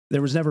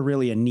there was never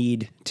really a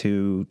need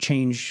to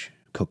change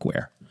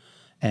cookware.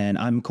 And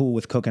I'm cool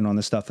with cooking on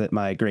the stuff that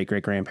my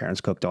great-great-grandparents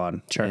cooked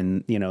on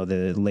in, you know,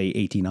 the late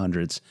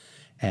 1800s,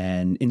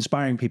 and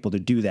inspiring people to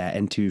do that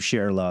and to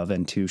share love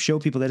and to show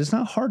people that it's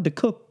not hard to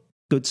cook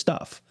good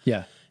stuff.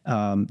 Yeah.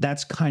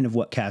 That's kind of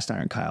what Cast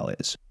Iron Kyle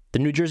is. The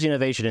New Jersey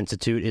Innovation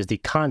Institute is the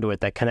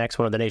conduit that connects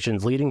one of the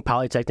nation's leading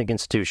polytechnic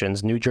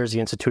institutions, New Jersey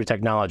Institute of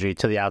Technology,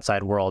 to the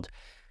outside world.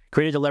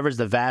 Created to leverage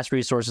the vast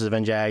resources of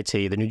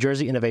NJIT, the New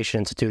Jersey Innovation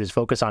Institute is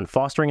focused on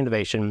fostering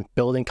innovation,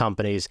 building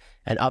companies,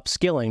 and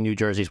upskilling New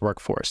Jersey's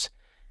workforce.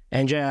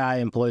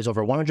 NJI employs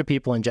over 100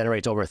 people and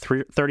generates over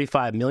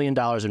 $35 million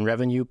in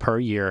revenue per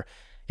year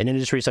in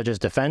industries such as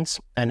defense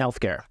and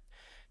healthcare.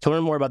 To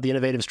learn more about the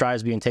innovative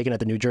strides being taken at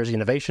the New Jersey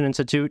Innovation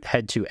Institute,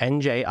 head to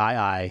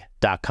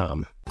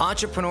njii.com.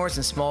 Entrepreneurs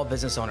and small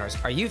business owners,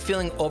 are you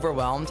feeling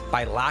overwhelmed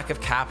by lack of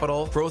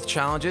capital, growth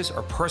challenges,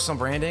 or personal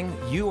branding?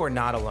 You are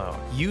not alone.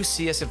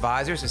 UCS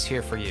Advisors is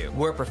here for you.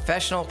 We're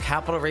professional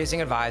capital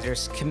raising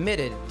advisors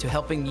committed to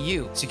helping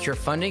you secure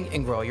funding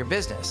and grow your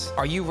business.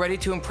 Are you ready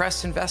to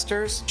impress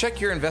investors?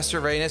 Check your investor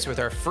readiness with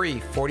our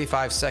free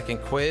 45-second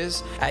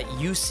quiz at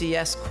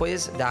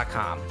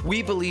ucsquiz.com.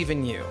 We believe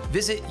in you.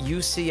 Visit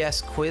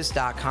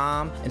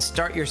ucsquiz.com and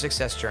start your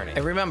success journey.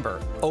 And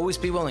remember, always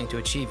be willing to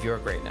achieve your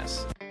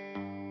greatness.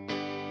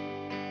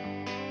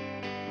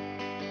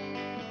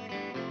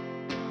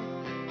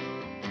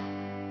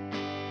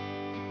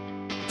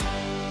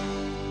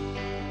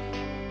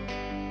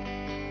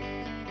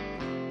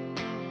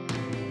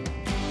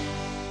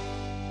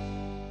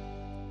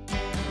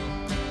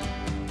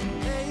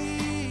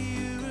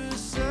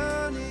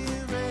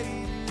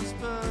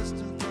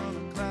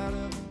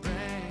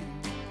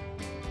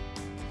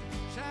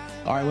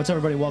 All right, what's up,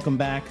 everybody? Welcome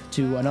back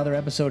to another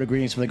episode of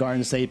Greetings from the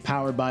Garden State,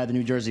 powered by the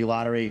New Jersey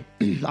Lottery.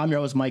 I'm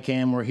your host, Mike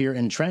Ham. We're here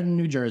in Trenton,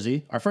 New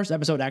Jersey. Our first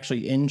episode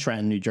actually in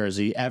Trenton, New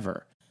Jersey,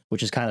 ever,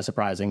 which is kind of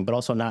surprising, but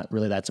also not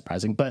really that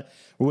surprising. But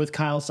we're with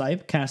Kyle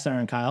Seip, Cast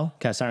Iron Kyle.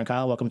 Cast Iron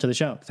Kyle, welcome to the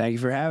show. Thank you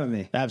for having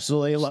me.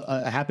 Absolutely.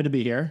 Happy to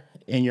be here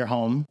in your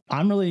home.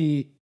 I'm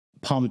really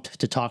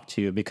pumped to talk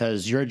to you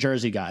because you're a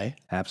Jersey guy.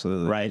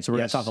 Absolutely. Right? So we're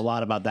going to talk a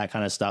lot about that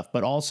kind of stuff,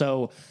 but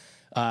also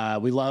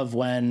we love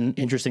when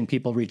interesting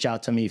people reach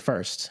out to me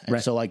first. And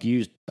so like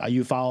you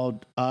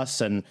followed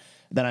us, and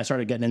then I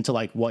started getting into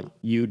like what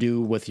you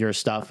do with your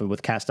stuff and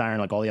with Cast Iron,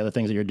 like all the other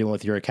things that you're doing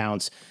with your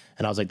accounts.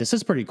 And I was like, this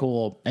is pretty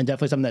cool. And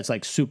definitely something that's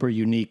like super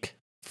unique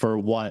for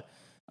what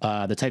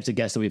the types of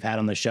guests that we've had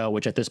on the show,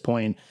 which at this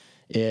point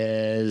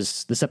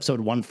is this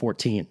episode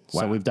 114. Wow.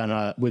 So we've done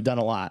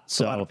a lot.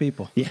 So a lot of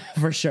people. Yeah,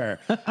 for sure.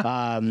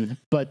 Okay,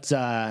 let's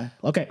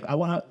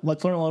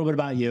learn a little bit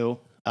about you.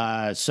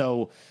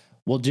 So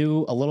we'll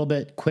do a little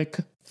bit quick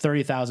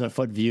 30,000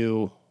 foot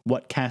view,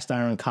 what Cast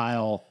Iron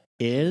Kyle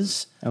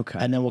is. Okay.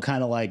 And then we'll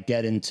kind of like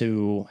get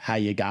into how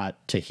you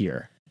got to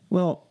here.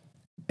 Well,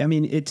 I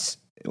mean, it's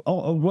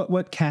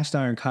what Cast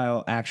Iron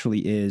Kyle actually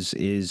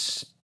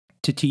is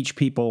to teach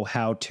people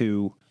how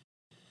to,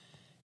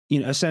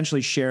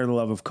 essentially share the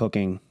love of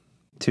cooking,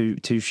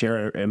 to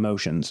share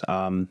emotions.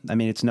 I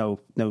mean, it's no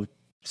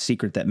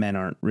secret that men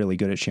aren't really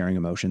good at sharing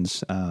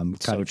emotions.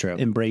 So true.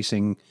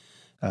 Embracing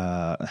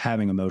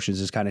having emotions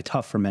is kind of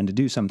tough for men to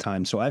do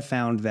sometimes. So I've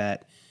found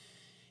that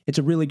it's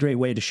a really great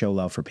way to show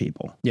love for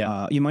people.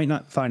 Yeah. You might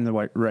not find the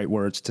right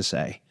words to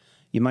say.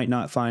 You might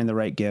not find the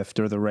right gift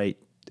or the right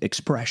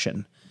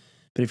expression.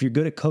 But if you're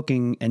good at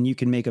cooking and you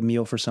can make a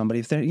meal for somebody,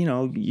 if they're,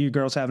 your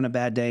girl's having a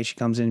bad day, she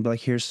comes in and be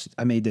like,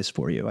 I made this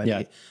for you.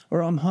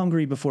 Or I'm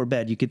hungry before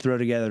bed. You could throw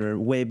together a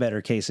way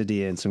better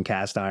quesadilla and some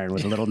cast iron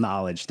with a little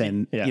knowledge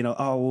than, we'll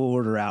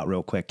order out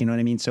real quick. You know what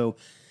I mean? So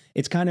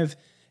it's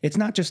it's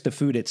not just the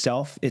food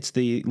itself. It's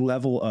the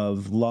level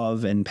of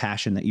love and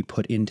passion that you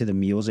put into the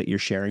meals that you're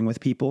sharing with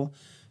people.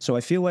 So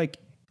I feel like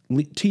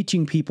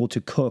teaching people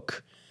to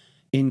cook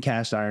in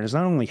cast iron is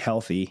not only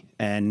healthy,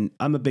 and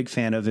I'm a big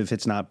fan of if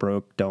it's not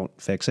broke, don't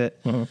fix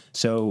it. Mm-hmm.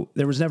 So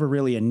there was never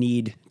really a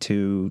need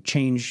to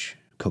change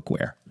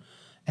cookware.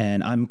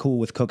 And I'm cool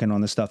with cooking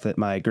on the stuff that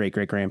my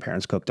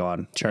great-great-grandparents cooked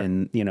on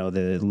in,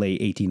 the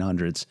late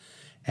 1800s.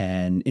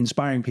 And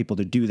inspiring people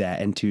to do that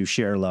and to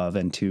share love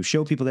and to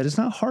show people that it's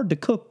not hard to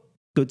cook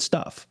good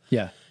stuff.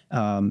 Yeah.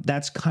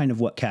 That's kind of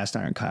what Cast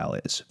Iron Kyle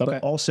is. Okay.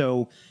 But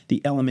also the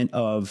element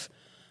of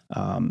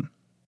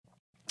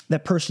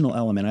that personal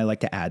element, I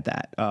like to add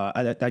that.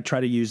 I try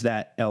to use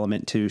that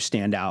element to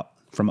stand out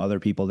from other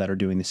people that are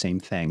doing the same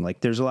thing. Like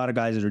there's a lot of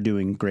guys that are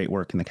doing great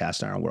work in the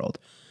cast iron world.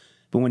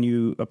 But when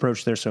you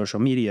approach their social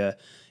media,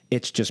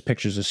 it's just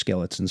pictures of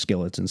skillets and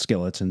skillets and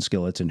skillets and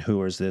skillets and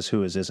who is this?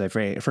 I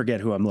forget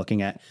who I'm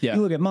looking at. Yeah.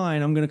 You look at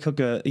mine, I'm going to cook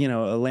a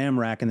lamb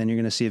rack, and then you're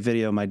going to see a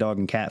video of my dog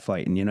and cat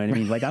fighting. You know what I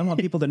mean? Like I want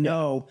people to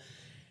know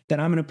that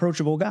I'm an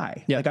approachable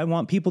guy. Yeah. Like I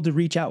want people to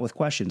reach out with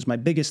questions. My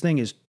biggest thing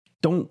is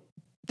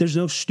there's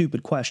no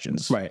stupid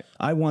questions. Right.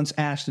 I once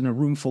asked in a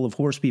room full of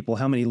horse people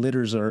how many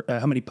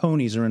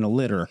ponies are in a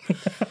litter.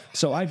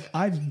 So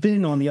I've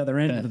been on the other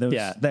end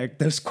of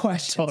those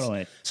questions.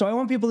 Totally. So I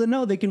want people to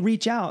know they can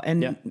reach out,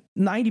 and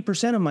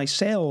 90% of my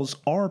sales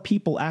are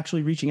people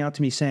actually reaching out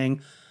to me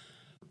saying,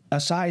 a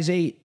size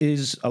 8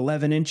 is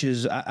 11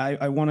 inches.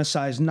 I want a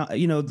size not,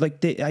 you know,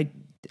 like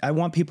I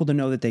want people to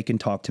know that they can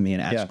talk to me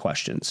and ask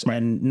questions. Right.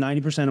 And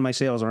 90% of my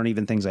sales aren't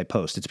even things I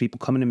post. It's people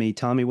coming to me,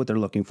 telling me what they're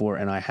looking for,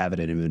 and I have it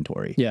in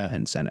inventory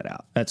and send it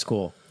out. That's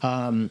cool.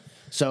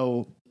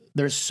 So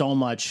there's so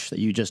much that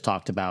you just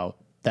talked about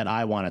that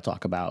I want to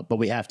talk about, but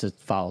we have to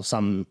follow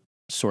some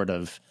sort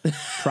of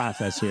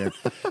process here.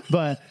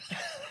 But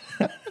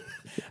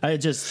I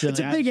just... It's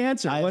a big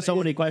answer. I have so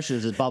many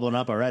questions that's bubbling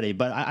up already,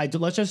 but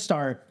let's just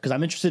start, because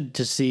I'm interested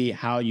to see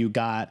how you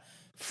got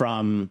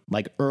from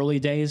like early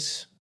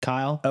days,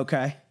 Kyle,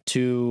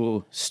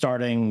 to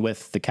starting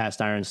with the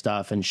cast iron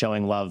stuff and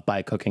showing love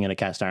by cooking in a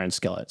cast iron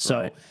skillet.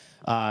 So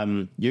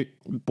you're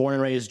born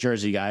and raised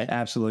Jersey guy.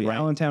 Absolutely. Right?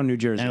 Allentown, New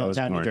Jersey.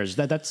 Allentown, New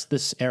Jersey. That's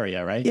this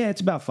area, right? Yeah,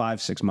 it's about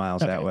 5-6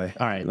 miles that way.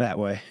 All right. That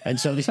way. And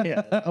so,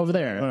 over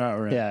there.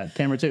 Right. Yeah,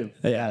 camera 2.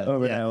 Yeah,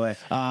 over that way.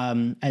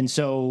 And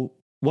so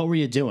what were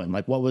you doing?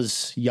 Like, what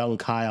was young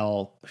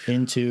Kyle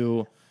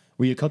into?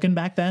 Were you cooking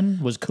back then?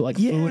 Was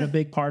food a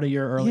big part of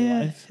your early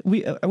life?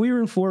 We were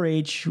in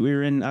 4-H.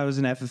 I was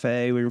in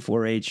FFA. We were in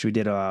 4-H. We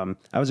did. I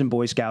was in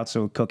Boy Scouts,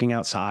 so cooking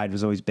outside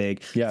was always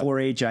big. Yeah.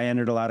 4-H. I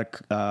entered a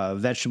lot of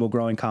vegetable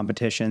growing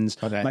competitions.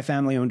 Okay. My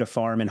family owned a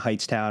farm in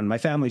Hightstown. My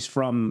family's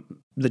from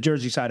the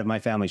Jersey side of my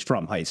family's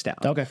from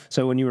Hightstown. Okay.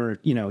 So when you were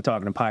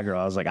talking to Pie Girl,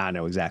 I was like, I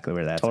know exactly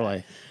where that's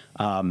totally.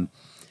 At.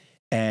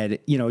 And,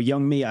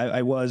 young me,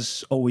 I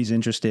was always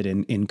interested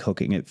in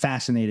cooking. It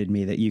fascinated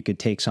me that you could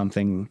take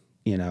something,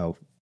 a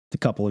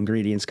couple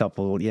ingredients,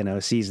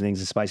 seasonings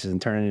and spices and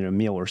turn it into a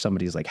meal where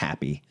somebody's like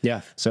happy.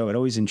 Yeah. So it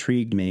always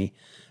intrigued me.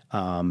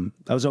 I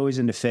was always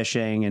into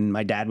fishing, and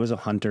my dad was a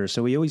hunter.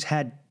 So we always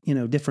had,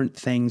 different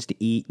things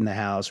to eat in the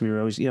house. We were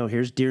always,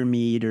 here's deer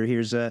meat, or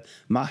here's a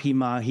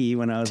mahi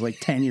when I was like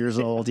 10 years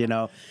old,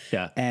 Yeah.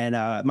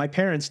 And my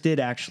parents did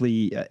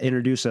actually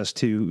introduce us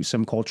to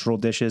some cultural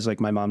dishes. Like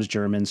my mom's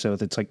German, so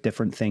it's like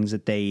different things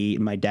that they eat.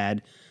 And my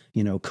dad,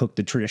 cooked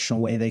the traditional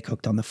way they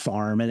cooked on the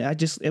farm. And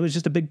it was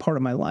just a big part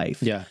of my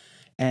life. Yeah.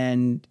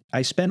 And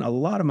I spent a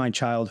lot of my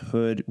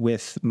childhood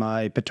with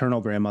my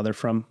paternal grandmother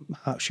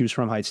she was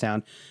from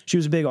Hightstown. She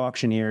was a big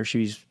auctioneer.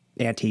 She's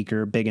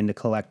antiquer, big into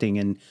collecting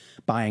and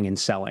buying and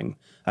selling.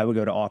 I would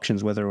go to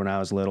auctions with her when I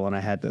was little, and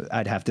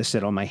I'd have to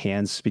sit on my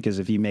hands, because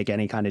if you make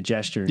any kind of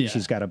gesture,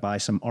 she's got to buy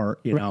some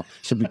art,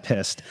 she'll be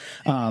pissed.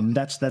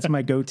 That's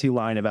my go-to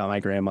line about my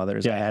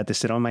grandmother. I had to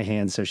sit on my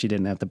hands so she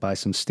didn't have to buy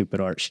some stupid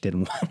art she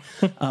didn't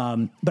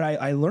want. But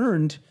I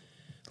learned,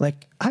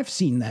 like, I've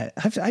seen that.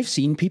 I've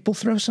seen people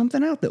throw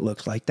something out that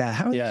looks like that.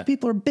 How these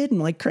people are bidding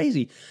like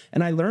crazy.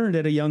 And I learned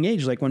at a young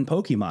age, like when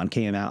Pokemon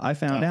came out, I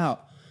found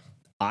out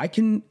I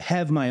can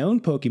have my own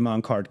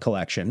Pokemon card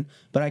collection,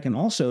 but I can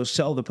also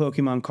sell the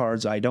Pokemon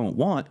cards I don't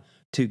want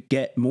to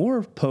get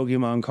more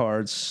Pokemon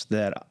cards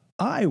that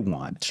I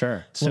want.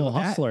 Sure. So a little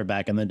hustler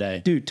back in the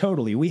day. Dude,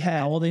 totally.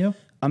 How old are you?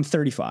 I'm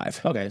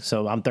 35. Okay,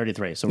 so I'm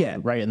 33. So we're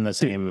right in the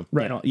same,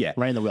 right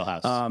in the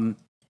wheelhouse.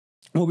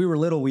 Well, we were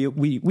little.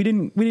 We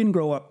didn't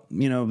grow up,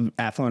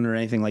 affluent or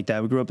anything like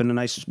that. We grew up in a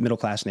nice middle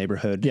class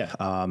neighborhood.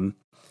 Yeah.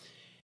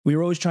 We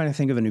were always trying to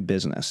think of a new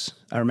business.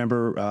 I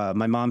remember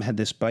my mom had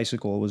this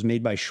bicycle. It was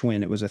made by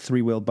Schwinn. It was a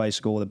 3-wheeled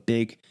bicycle with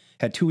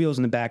had 2 wheels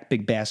in the back,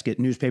 big basket,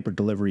 newspaper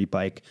delivery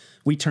bike.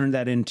 We turned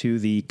that into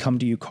the Come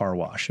To You car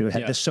wash. It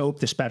had the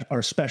soap,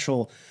 our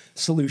special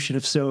solution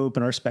of soap,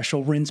 and our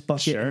special rinse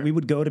bucket. Sure. And we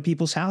would go to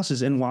people's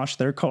houses and wash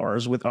their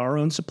cars with our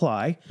own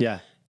supply. Yeah.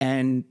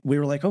 And we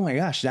were like, oh my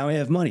gosh, now we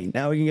have money.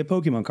 Now we can get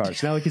Pokemon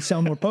cards. Now we can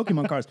sell more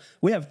Pokemon cards.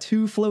 We have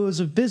 2 flows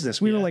of business.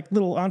 We were like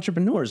little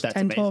entrepreneurs, 10,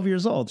 amazing. 12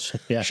 years old,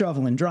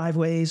 shoveling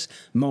driveways,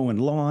 mowing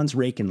lawns,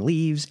 raking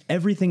leaves,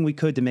 everything we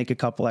could to make a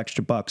couple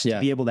extra bucks to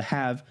be able to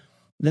have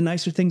the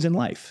nicer things in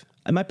life.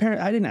 And I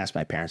didn't ask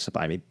my parents to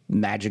buy me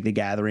Magic the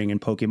Gathering and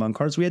Pokemon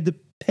cards. We had to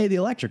pay the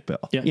electric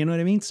bill. Yeah. You know what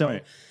I mean?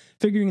 So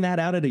figuring that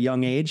out at a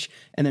young age,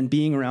 and then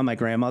being around my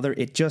grandmother,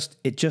 it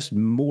just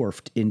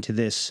morphed into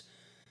this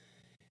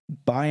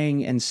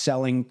buying and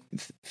selling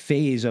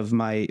phase of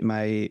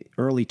my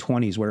early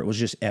 20s, where it was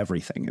just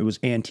everything. It was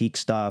antique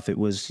stuff. It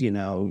was,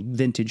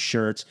 vintage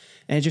shirts,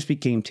 and it just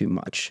became too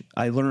much.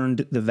 I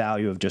learned the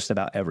value of just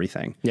about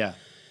everything. Yeah.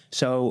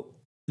 So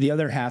the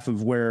other half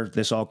of where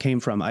this all came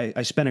from,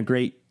 I spent a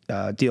great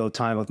deal of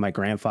time with my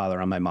grandfather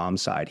on my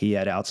mom's side. He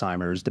had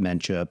Alzheimer's,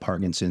 dementia,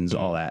 Parkinson's,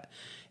 all that.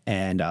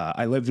 And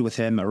I lived with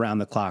him around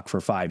the clock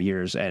for 5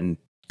 years and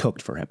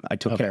cooked for him. I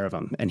took care of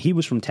him. And he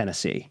was from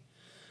Tennessee.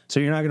 So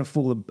you're not going to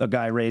fool a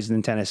guy raised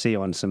in Tennessee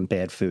on some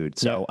bad food.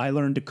 So I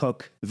learned to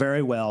cook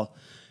very well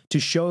to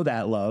show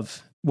that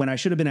love when I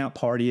should have been out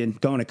partying,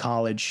 going to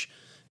college,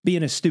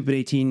 being a stupid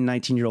 18,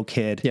 19-year-old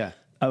kid. Yeah.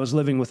 I was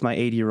living with my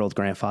 80-year-old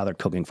grandfather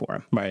cooking for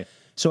him. Right.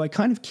 So I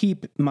kind of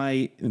keep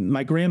my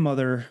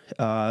grandmother,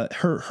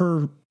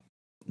 her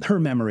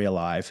memory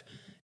alive,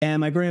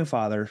 and my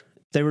grandfather.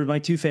 They were my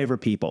 2 favorite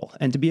people.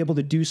 And to be able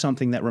to do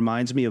something that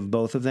reminds me of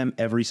both of them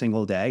every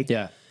single day.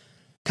 Yeah.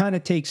 Kind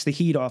of takes the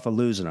heat off of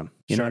losing them.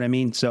 You know what I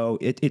mean? So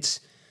it's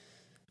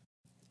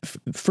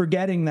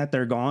forgetting that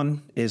they're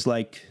gone is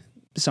like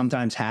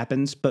sometimes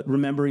happens, but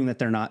remembering that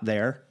they're not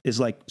there is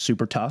like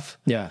super tough.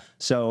 Yeah.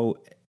 So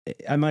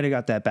I might have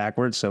got that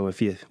backwards. So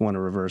if you want to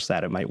reverse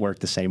that, it might work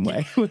the same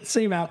way with the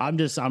same outcome.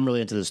 I'm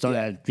really into this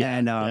story. Yeah.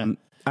 And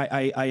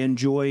I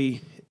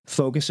enjoy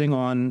focusing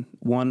on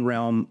one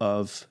realm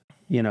of,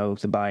 you know,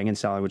 the buying and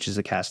selling, which is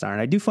the cast iron.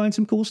 I do find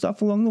some cool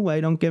stuff along the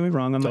way. Don't get me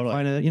wrong. I might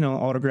find a, you know,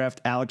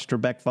 autographed Alex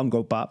Trebek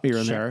Funko Pop here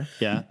and there.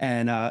 Yeah.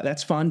 And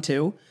that's fun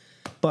too.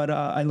 But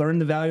I learned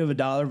the value of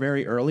 $1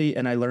 very early,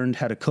 and I learned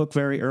how to cook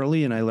very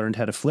early, and I learned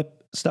how to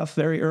flip stuff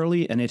very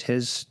early, and it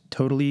has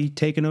totally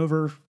taken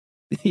over,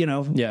 you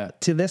know,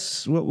 to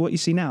this, what you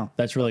see now.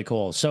 That's really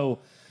cool. So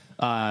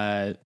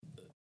at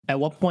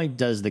what point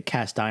does the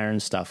cast iron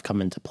stuff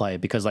come into play?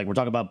 Because like we're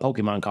talking about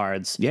Pokemon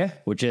cards,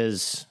 which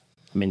is,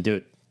 I mean,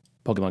 dude,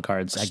 Pokemon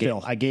cards.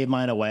 I gave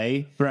mine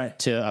away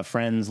to a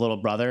friend's little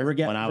brother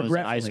when I was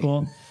in high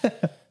school.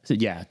 So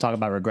yeah, talk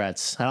about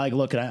regrets. I like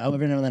look at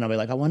every now and then I'll be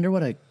like, I wonder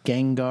what a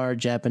Gengar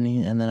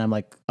Japanese, and then I'm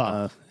like,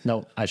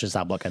 no, I should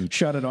stop looking.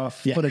 Shut it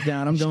off. Put it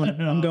down. I'm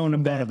going to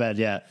bed.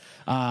 Yeah.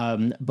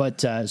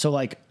 So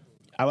like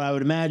I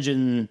would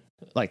imagine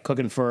like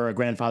cooking for a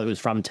grandfather who's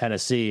from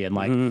Tennessee and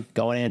like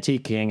going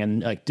antiquing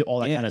and like do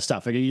all that kind of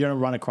stuff. Like, you're gonna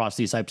run across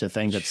these types of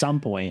things at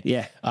some point.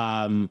 Yeah.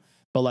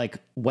 But like,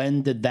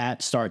 when did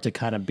that start to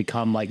kind of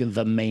become like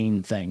the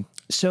main thing?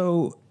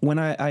 So when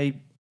I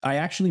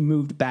actually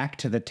moved back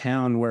to the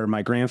town where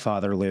my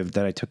grandfather lived,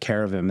 that I took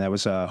care of him. That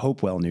was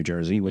Hopewell, New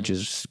Jersey, which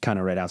is kind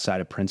of right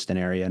outside of Princeton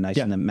area, nice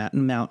in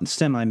the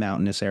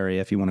semi-mountainous area,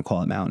 if you want to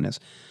call it mountainous.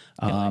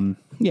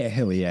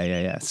 Hilly.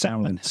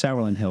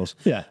 Sourland Hills.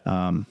 Yeah.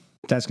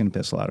 That's going to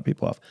piss a lot of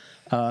people off.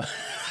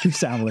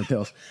 Sourland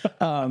Hills.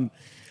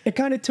 It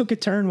kind of took a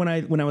turn when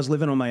I was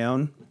living on my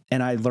own,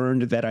 and I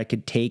learned that I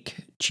could take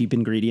cheap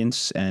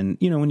ingredients, and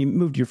you know, when you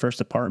moved to your first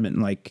apartment,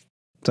 like,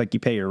 it's like you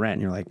pay your rent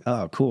and you're like,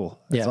 oh, cool.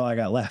 That's all I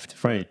got left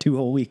for 2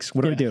 whole weeks.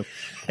 What do I do?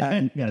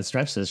 You got to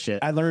stretch this shit.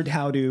 I learned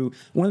how to,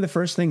 one of the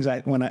first things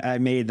I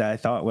made that I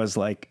thought was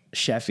like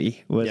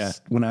chefy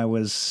was when I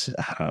was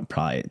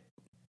probably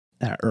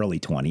early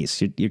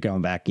 20s. You're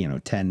going back,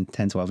 10,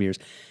 12 years.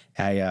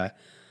 I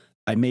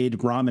made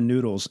ramen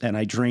noodles, and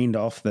I drained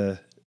off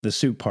the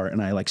soup part,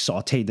 and I like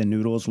sauteed the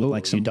noodles with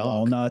like some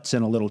walnuts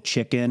and a little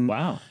chicken.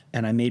 Wow.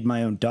 And I made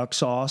my own duck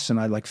sauce, and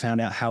I like found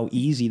out how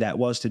easy that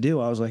was to do.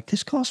 I was like,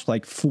 this costs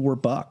like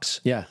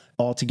 $4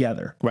 all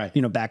together.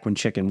 Right. Back when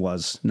chicken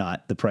was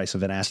not the price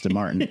of an Aston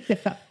Martin.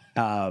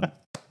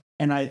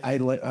 And I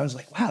was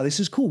like, wow,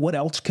 this is cool. What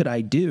else could I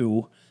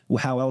do?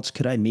 How else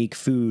could I make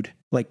food?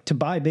 Like, to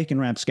buy bacon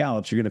wrapped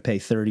scallops, you're going to pay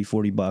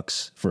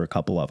 $30-$40 for a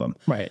couple of them.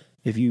 Right.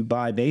 If you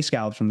buy bay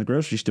scallops from the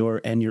grocery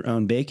store and your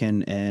own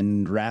bacon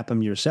and wrap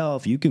them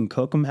yourself, you can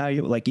cook them how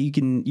you like. You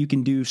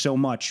can do so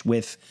much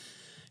with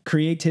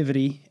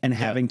creativity and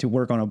having to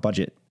work on a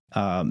budget.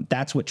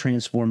 That's what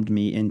transformed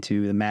me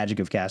into the magic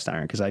of cast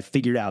iron, because I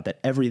figured out that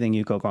everything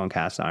you cook on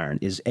cast iron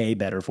is A,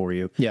 better for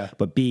you,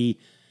 but B,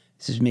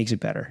 this just makes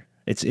it better.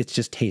 It's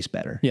just tastes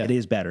better. Yeah. It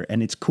is better,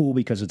 and it's cool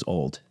because it's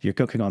old. You're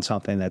cooking on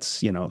something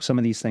that's, some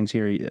of these things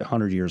here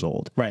 100 years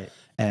old. Right.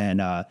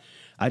 And I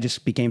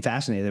just became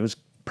fascinated. It was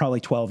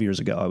probably 12 years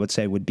ago, I would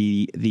say, would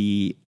be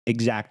the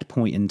exact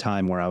point in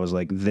time where I was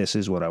like, this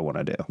is what I want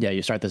to do. Yeah,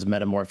 you start this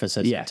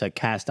metamorphosis to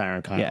cast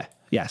iron kind of.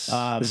 Yes.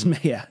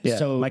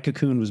 So my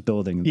cocoon was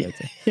building.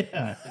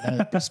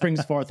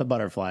 Springs forth a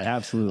butterfly.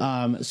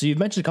 Absolutely. So you've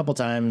mentioned a couple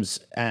times,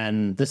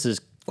 and this is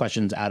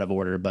questions out of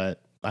order,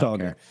 but I don't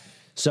care.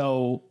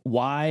 So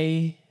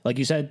why, like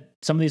you said,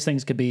 some of these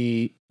things could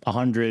be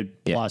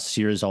 100 plus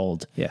years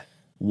old. Yeah.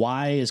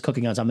 Why is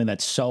cooking on something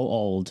that's so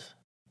old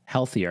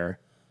healthier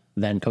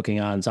than cooking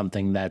on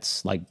something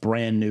that's like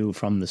brand new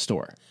from the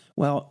store?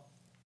 Well,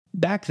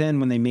 back then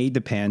when they made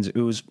the pans, it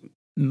was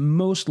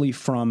mostly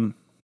from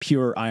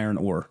pure iron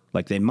ore.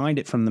 Like, they mined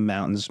it from the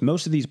mountains.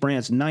 Most of these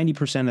brands,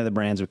 90% of the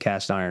brands of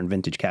cast iron,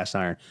 vintage cast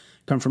iron,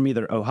 come from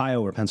either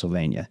Ohio or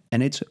Pennsylvania.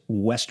 And it's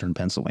Western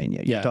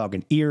Pennsylvania. You're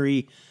talking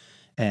Erie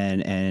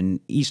and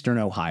Eastern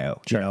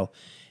Ohio, you know,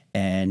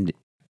 and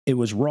it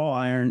was raw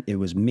iron. It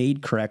was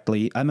made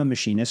correctly. I'm a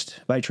machinist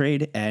by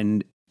trade,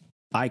 and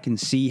I can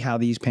see how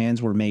these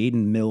pans were made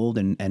and milled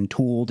and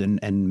tooled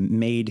and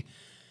made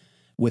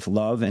with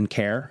love and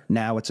care.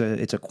 Now it's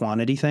a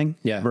quantity thing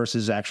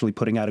versus actually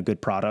putting out a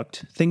good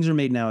product. Things are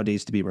made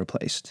nowadays to be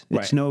replaced.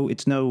 It's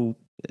no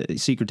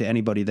secret to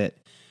anybody that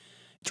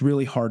it's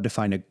really hard to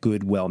find a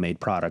good, well-made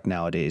product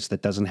nowadays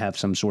that doesn't have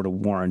some sort of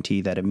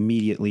warranty that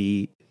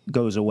immediately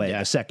goes away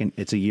the second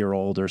it's a year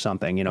old or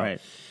something,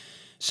 Right.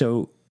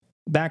 So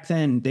back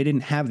then, they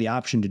didn't have the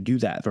option to do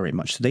that very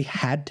much. So they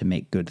had to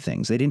make good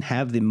things. They didn't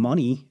have the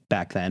money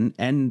back then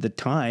and the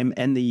time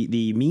and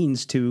the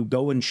means to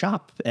go and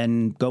shop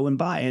and go and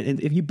buy.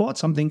 And if you bought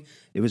something,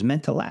 it was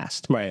meant to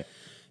last. Right.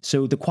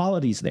 So the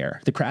quality's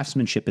there. The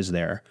craftsmanship is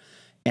there.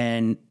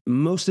 And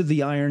most of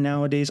the iron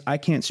nowadays, I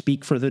can't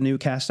speak for the new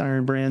cast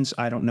iron brands.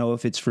 I don't know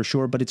if it's for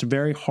sure, but it's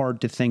very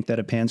hard to think that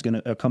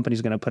a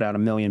company's going to put out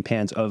 1 million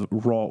pans of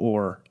raw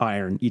ore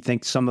iron. You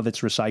think some of it's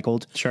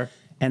recycled. Sure.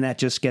 And that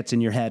just gets in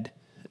your head.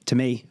 to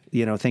me,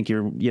 think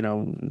you're,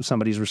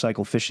 somebody's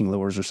recycled fishing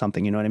lures or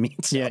something, you know what I mean?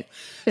 So, Yeah.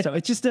 So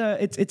it's just,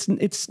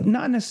 it's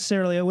not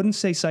necessarily, I wouldn't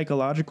say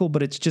psychological,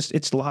 but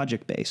it's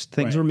logic based.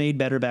 Things were made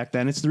better back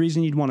then. It's the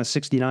reason you'd want a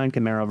 69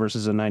 Camaro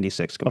versus a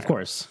 96 Camaro. Of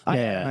course. I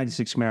had a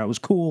 96 Camaro. It was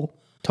cool.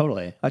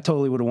 Totally. I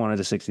totally would have wanted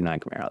a 69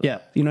 Camaro. Yeah.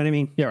 You know what I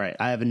mean? You're right.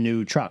 I have a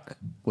new truck.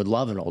 Would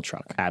love an old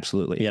truck.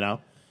 Absolutely.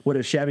 What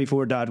is Chevy,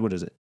 Ford, Dodge? What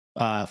is it?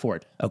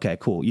 Ford. Okay,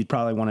 cool. You'd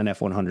probably want an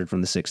F-100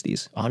 from the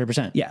 60s.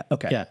 100%. Yeah,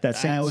 okay. Yeah.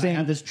 I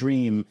have this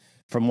dream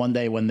from one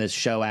day when this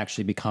show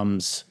actually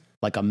becomes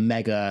like a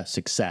mega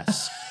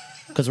success.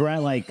 Because we're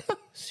at like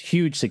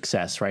huge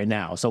success right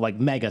now. So like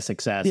mega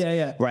success.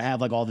 Yeah. Where I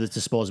have like all this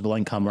disposable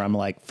income where I'm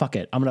like, fuck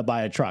it. I'm going to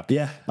buy a truck.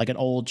 Yeah. Like an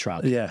old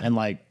truck. Yeah. And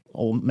like,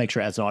 I'll make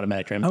sure it has an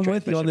automatic transmission. I'm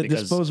with you on the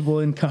disposable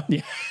income.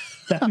 Yeah.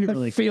 That'd be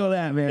really feel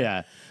that, man.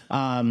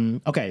 Yeah.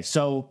 Okay.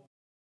 So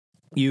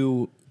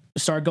you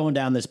start going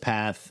down this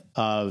path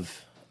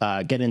of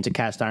getting into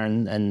cast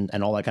iron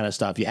and all that kind of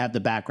stuff. You have the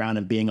background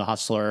of being a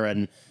hustler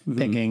and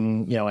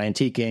picking,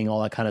 antiquing,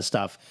 all that kind of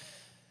stuff.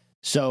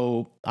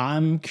 So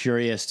I'm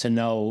curious to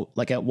know,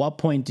 like, at what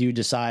point do you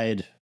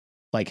decide,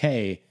 like,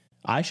 hey,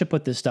 I should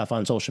put this stuff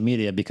on social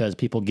media because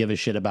people give a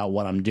shit about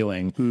what I'm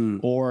doing,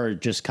 or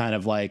just kind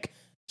of like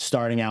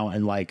starting out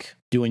and like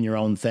doing your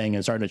own thing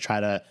and starting to try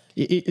to,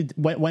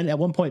 when at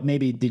one point,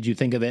 maybe did you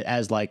think of it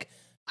as like,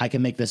 I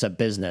can make this a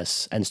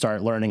business and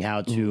start learning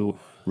how to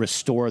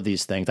restore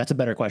these things? That's a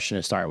better question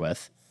to start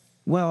with.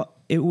 Well,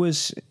 there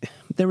was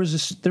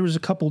a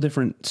couple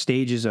different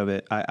stages of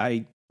it.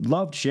 I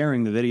loved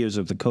sharing the videos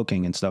of the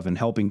cooking and stuff and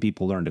helping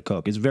people learn to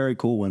cook. It's very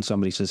cool when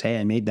somebody says, "Hey,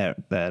 I made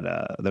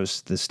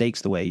the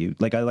steaks the way you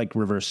like." I like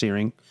reverse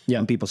searing. Yeah.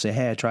 When people say,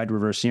 "Hey, I tried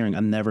reverse searing.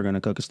 I'm never going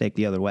to cook a steak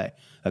the other way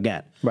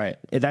again." Right.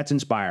 That's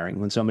inspiring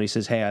when somebody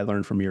says, "Hey, I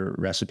learned from your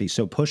recipe."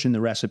 So pushing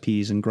the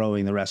recipes and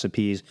growing the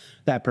recipes,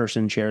 that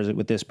person shares it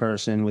with this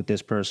person, with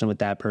this person, with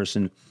that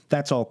person.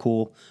 That's all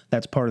cool.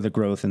 That's part of the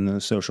growth in the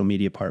social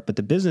media part. But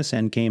the business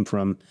end came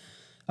from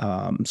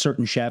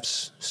certain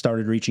chefs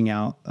started reaching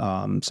out.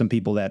 Some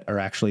people that are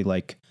actually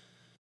like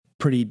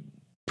pretty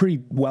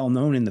well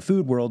known in the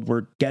food world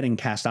were getting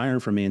cast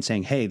iron from me and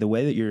saying, "Hey, the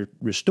way that you're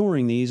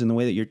restoring these and the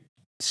way that you're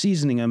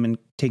seasoning them and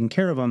taking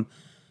care of them,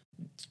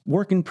 it's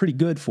working pretty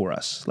good for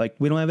us. Like,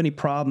 we don't have any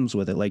problems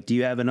with it. Like, do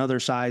you have another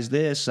size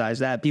this, size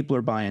that?" People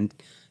are buying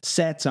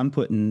sets. I'm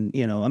putting,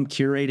 I'm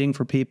curating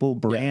for people,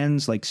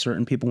 brands, like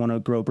certain people want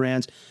to grow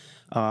brands.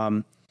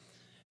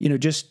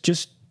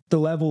 Just the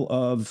level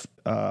of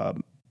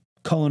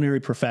culinary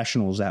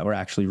professionals that were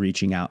actually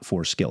reaching out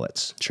for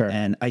skillets. Sure.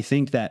 And I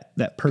think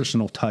that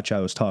personal touch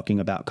I was talking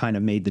about kind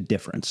of made the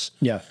difference.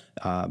 Yeah.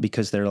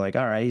 Because they're like,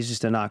 all right, he's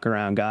just a knock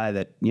around guy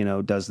that,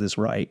 does this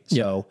right.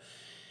 Yeah. So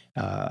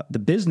the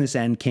business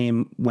end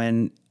came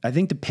when I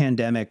think the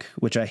pandemic,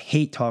 which I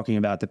hate talking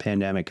about the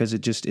pandemic because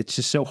it's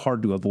just so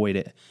hard to avoid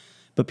it.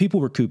 But people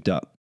were cooped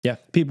up. Yeah.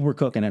 People were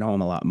cooking at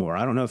home a lot more.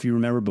 I don't know if you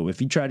remember, but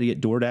if you tried to get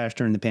DoorDash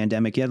during the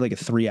pandemic, you had like a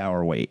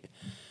 3-hour wait.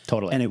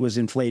 Totally. And it was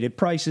inflated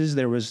prices.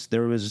 There was,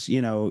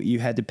 you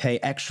had to pay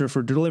extra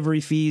for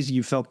delivery fees.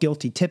 You felt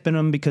guilty tipping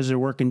them because they're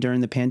working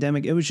during the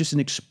pandemic. It was just an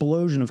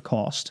explosion of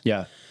cost.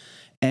 Yeah.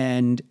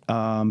 And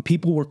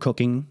people were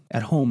cooking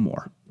at home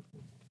more,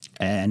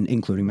 and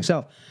including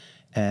myself.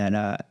 And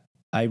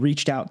I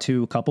reached out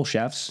to a couple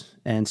chefs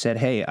and said,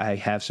 "Hey, I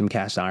have some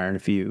cast iron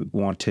if you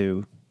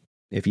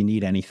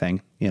need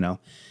anything,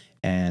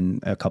 And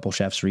a couple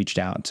chefs reached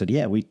out and said,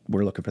 "Yeah,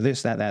 we're looking for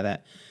this,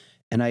 that."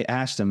 And I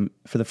asked them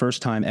for the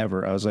first time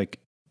ever, I was like,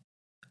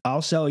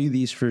 "I'll sell you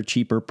these for a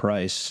cheaper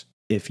price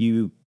if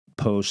you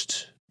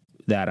post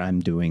that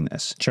I'm doing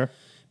this." Sure.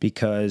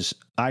 Because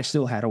I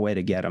still had a way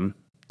to get them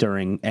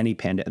during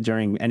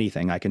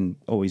anything. I can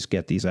always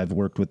get these. I've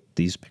worked with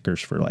these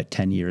pickers for like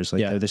 10 years.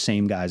 Like, they're the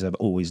same guys I've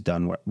always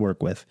done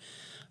work with.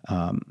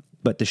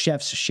 But the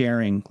chefs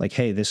sharing, like,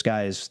 "Hey, this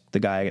guy is the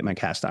guy I get my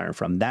cast iron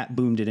from," that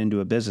boomed it into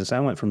a business. I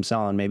went from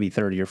selling maybe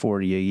 30 or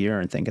 40 a year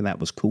and thinking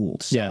that was cool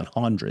to selling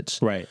hundreds.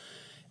 Right.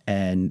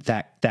 And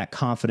that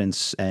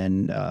confidence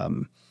and,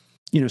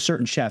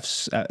 certain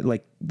chefs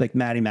like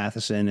Matty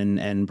Matheson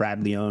and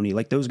Brad Leone,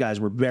 like those guys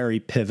were very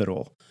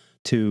pivotal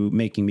to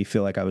making me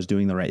feel like I was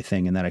doing the right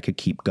thing and that I could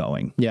keep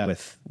going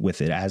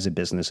with it as a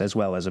business as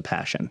well as a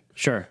passion.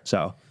 Sure.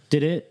 So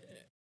my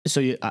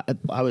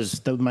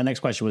next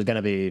question was going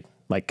to be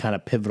like kind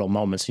of pivotal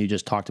moments. You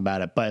just talked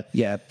about it, but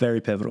yeah,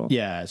 very pivotal.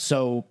 Yeah.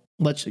 So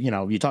let's,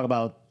 you talk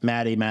about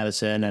Matty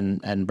Matheson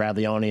and Brad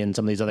Leone and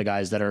some of these other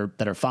guys that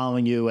are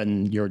following you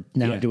and you're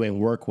now doing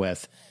work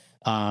with.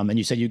 And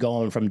you said you go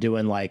on from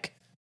doing like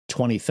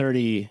 20,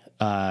 30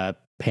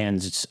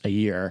 pans a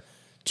year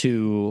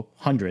to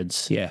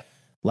hundreds. Yeah.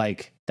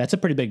 Like, that's a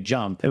pretty big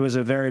jump. It was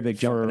a very big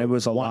jump, and it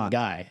was a one lot.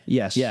 Guy.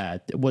 Yes. Yeah.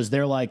 Was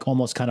there like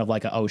almost kind of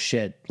like oh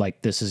shit,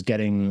 like this is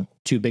getting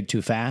too big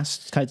too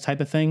fast type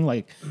of thing?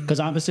 Like,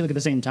 because obviously, like at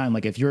the same time,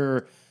 like if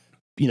you're,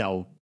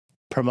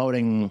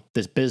 promoting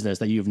this business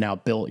that you've now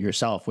built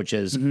yourself, which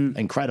is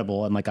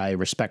incredible, and like I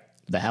respect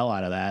the hell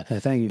out of that.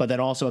 Thank you. But then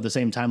also at the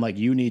same time, like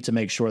you need to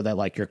make sure that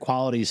like your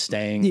quality is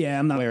staying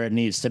I'm not where it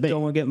needs to be.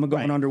 Don't get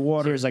going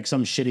underwater. Here's like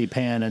some shitty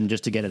pan and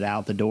just to get it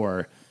out the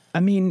door. I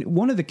mean,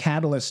 one of the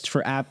catalysts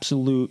for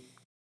absolute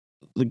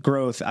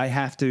growth, I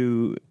have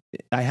to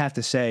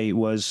say,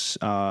 was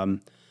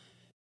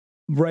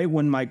right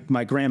when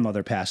my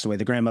grandmother passed away.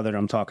 The grandmother that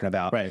I'm talking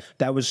about. Right.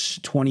 That was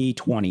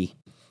 2020.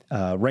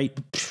 Right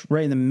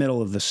in the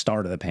middle of the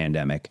start of the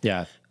pandemic.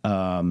 Yeah.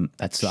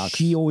 That sucks.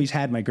 She always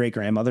had my great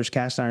grandmother's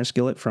cast iron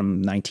skillet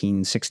from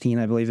 1916,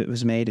 I believe it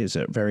was made. It's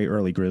a very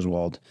early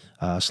Griswold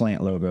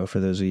slant logo for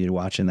those of you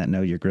watching that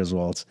know your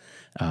Griswolds.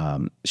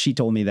 She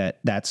told me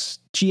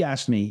she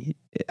asked me,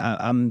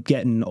 I'm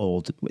getting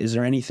old. Is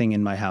there anything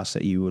in my house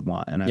that you would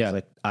want? And I was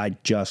like, I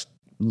just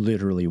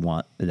literally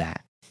want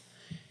that.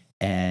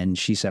 And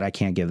she said, I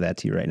can't give that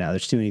to you right now.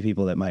 There's too many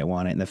people that might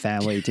want it in the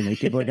family. Too many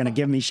people are going to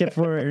give me shit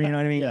for it. You know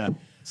what I mean? Yeah.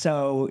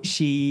 So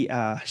she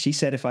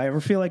said, if I ever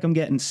feel like I'm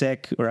getting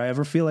sick or I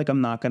ever feel like I'm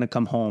not going to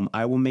come home,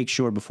 I will make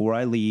sure before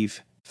I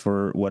leave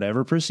for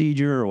whatever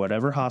procedure or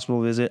whatever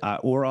hospital visit,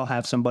 or I'll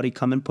have somebody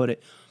come and put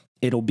it.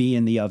 It'll be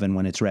in the oven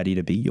when it's ready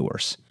to be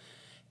yours.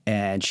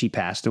 And she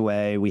passed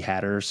away. We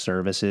had her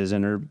services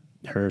and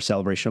her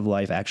celebration of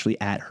life actually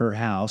at her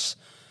house.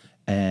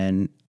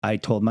 And I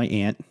told my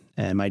aunt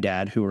and my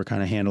dad, who were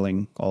kind of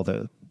handling all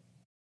the,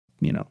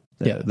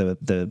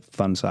 the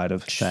fun side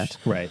of that.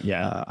 Right.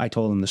 Yeah. I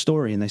told them the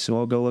story and they said,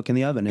 well, go look in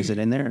the oven. Is it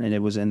in there? And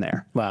it was in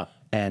there. Wow.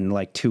 And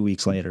like 2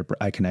 weeks later,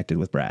 I connected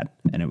with Brad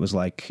and it was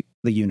like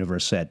the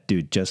universe said,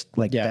 dude, just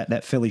like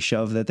that Philly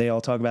shove that they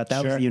all talk about.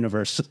 That was the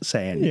universe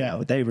saying,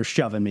 they were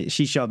shoving me.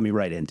 She shoved me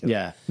right into it.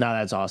 Yeah. No,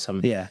 that's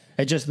awesome. Yeah.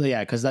 It just,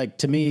 cause like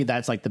to me,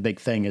 that's like the big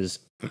thing is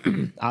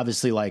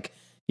obviously like,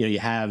 you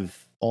have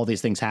all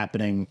these things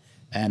happening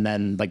and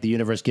then like the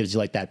universe gives you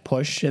like that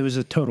push. It was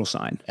a total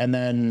sign. And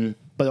then,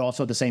 but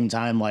also at the same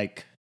time,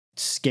 like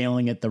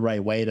scaling it the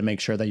right way to make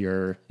sure that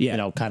you're,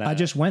 kind of. I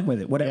just went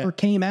with it. Whatever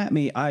came at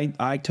me,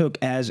 I took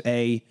as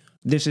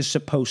this is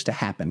supposed to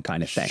happen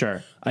kind of thing.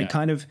 Sure. I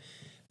kind of,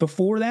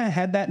 before that,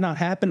 had that not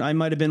happened, I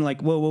might have been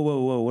like, whoa,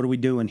 what are we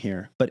doing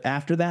here? But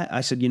after that,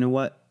 I said, you know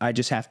what? I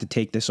just have to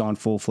take this on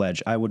full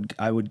fledged. I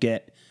would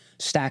get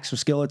stacks of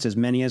skillets, as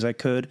many as I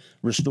could,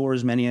 restore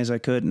as many as I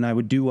could, and I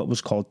would do what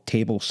was called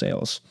table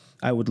sales.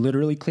 I would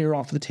literally clear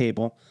off the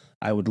table.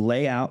 I would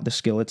lay out the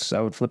skillets.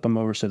 I would flip them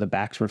over so the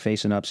backs were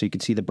facing up so you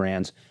could see the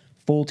brands.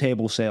 Full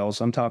table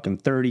sales. I'm talking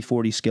 30,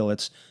 40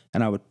 skillets.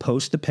 And I would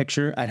post the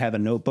picture. I'd have a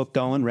notebook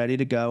going, ready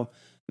to go.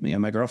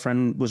 My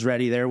girlfriend was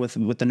ready there with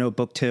the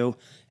notebook too.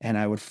 And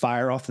I would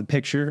fire off the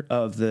picture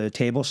of the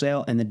table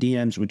sale and the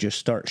DMs would just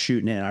start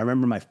shooting in. I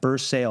remember my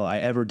first sale I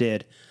ever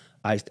did.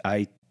 I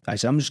said,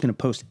 I'm just going to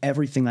post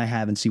everything I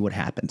have and see what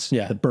happens.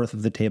 Yeah. The birth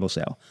of the table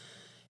sale.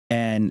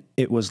 And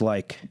it was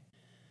like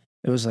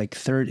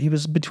 30, it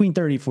was between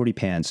 30 and 40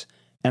 pans.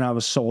 And I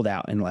was sold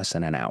out in less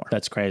than an hour.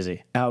 That's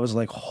crazy. I was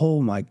like,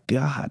 oh my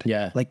God.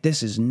 Yeah. Like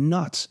this is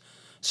nuts.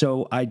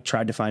 So I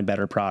tried to find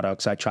better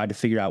products. I tried to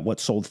figure out what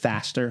sold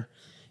faster,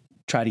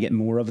 try to get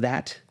more of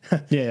that.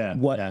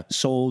 What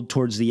sold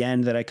towards the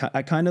end that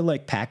I kind of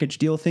like package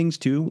deal things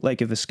too.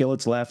 Like if a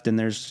skillet's left and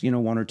there's,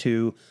 one or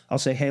two, I'll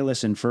say, hey,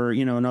 listen, for,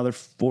 another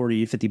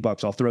 40, 50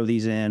 bucks, I'll throw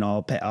these in.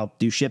 I'll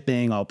do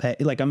shipping. I'll pay.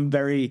 Like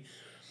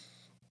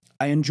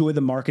I enjoy the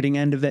marketing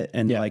end of it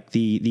and like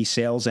the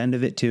sales end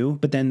of it too.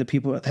 But then the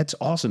people, that's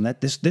awesome.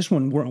 That this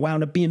one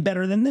wound up being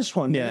better than this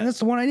one. Yeah. That's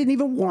the one I didn't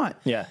even want.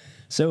 Yeah.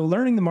 So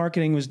learning the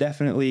marketing was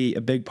definitely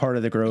a big part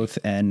of the growth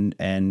and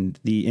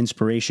the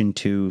inspiration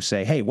to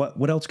say, hey,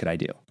 what else could I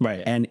do?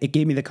 Right. And it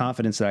gave me the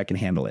confidence that I can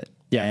handle it.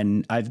 Yeah.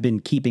 And I've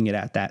been keeping it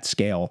at that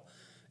scale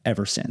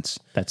ever since.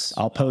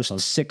 I'll post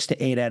 6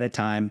 to 8 at a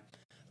time.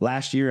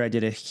 Last year I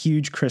did a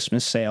huge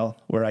Christmas sale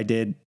where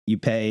you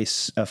pay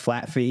a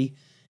flat fee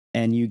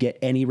and you get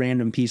any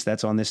random piece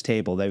that's on this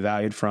table. They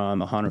valued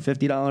from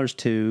 $150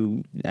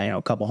 to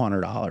a couple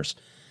 $100.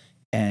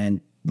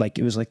 And like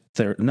it was like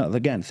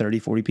 30,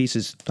 40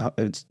 pieces.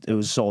 It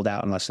was sold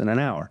out in less than an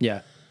hour.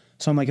 Yeah.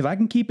 So I'm like, if I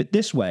can keep it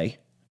this way,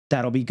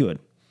 that'll be good.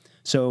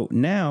 So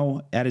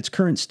now at its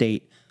current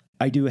state,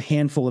 I do a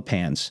handful of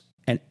pans,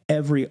 and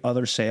every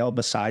other sale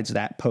besides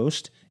that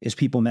post is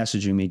people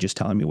messaging me just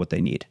telling me what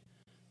they need.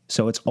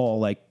 So it's all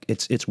like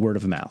it's word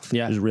of mouth.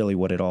 Yeah, is really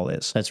what it all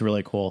is. That's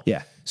really cool.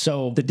 Yeah.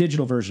 So the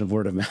digital version of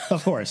word of mouth,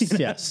 of course.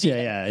 Yes.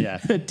 Yeah.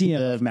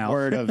 DM of mouth.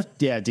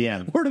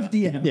 DM. Word of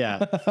DM.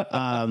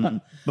 Yeah.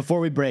 Before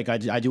we break, I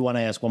do want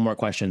to ask one more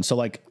question. So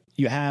like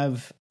you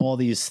have all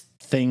these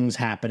things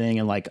happening,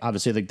 and like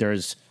obviously like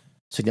there's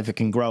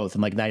significant growth,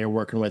 and like now you're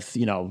working with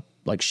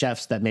like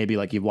chefs that maybe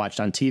like you've watched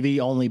on TV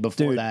only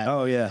before that.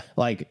 Oh yeah.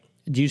 Like,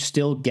 do you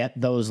still get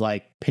those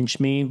like pinch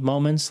me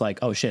moments? Like,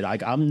 oh shit,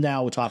 I'm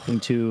now talking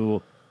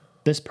to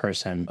this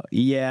person.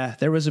 Yeah,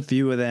 there was a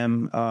few of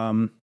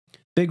them.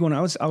 Big one.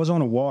 I was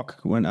on a walk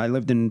when I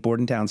lived in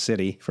Bordentown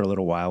City for a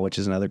little while, which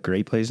is another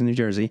great place in New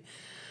Jersey.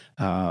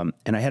 And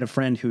I had a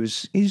friend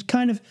he's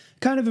kind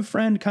of a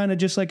friend, kind of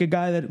just like a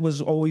guy that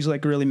was always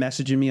like really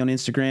messaging me on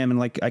Instagram, and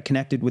like I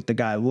connected with the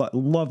guy,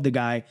 loved the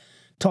guy.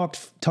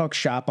 talk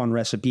shop on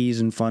recipes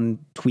and fun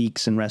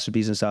tweaks and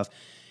recipes and stuff.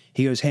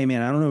 He goes, hey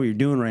man, I don't know what you're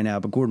doing right now,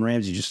 but Gordon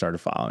Ramsay just started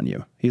following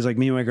you. He's like,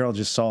 me and my girl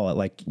just saw it.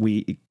 Like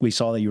we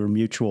saw that you were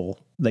mutual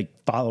like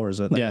followers.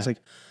 Like, I was like,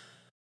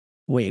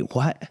 wait,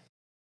 what?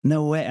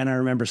 No way. And I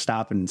remember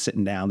stopping and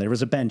sitting down. There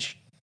was a bench.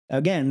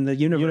 Again, the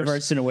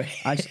universe in a way.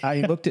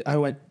 I looked at, I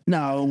went,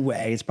 no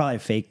way. It's probably a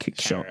fake account.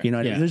 Sure. You know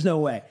what I mean? There's no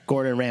way.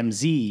 Gordon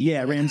Ramsay.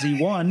 Yeah,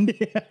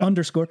 Ramsay1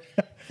 underscore.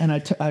 And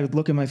I would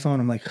look at my phone.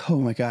 I'm like, oh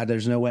my God,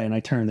 there's no way. And I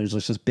turn, there's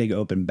just this big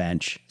open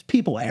bench.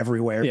 People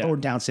everywhere. Or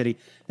down city.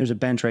 There's a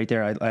bench right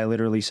there. I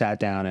literally sat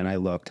down and I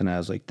looked and I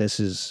was like, this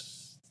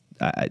is,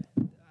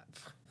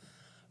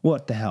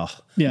 what the hell?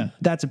 Yeah.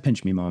 That's a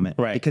pinch me moment.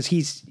 Right. Because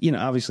he's,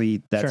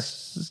 obviously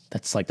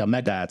that's like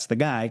that's the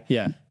guy.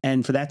 Yeah.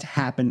 And for that to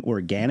happen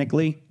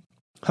organically,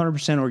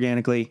 100%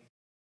 organically,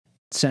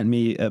 sent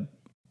me a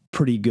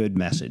pretty good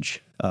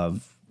message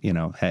of,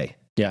 hey,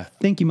 I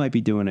think you might be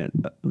doing it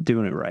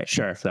right.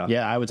 Sure. So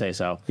yeah, I would say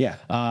so. Yeah.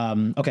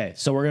 Okay.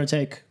 So we're going to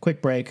take a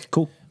quick break.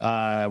 Cool.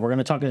 We're going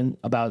to talk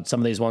about some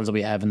of these ones that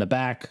we have in the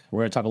back.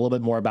 We're going to talk a little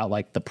bit more about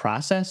like the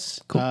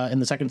process in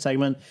the second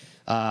segment.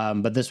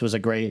 But this was a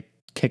great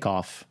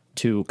kickoff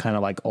to kind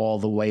of like all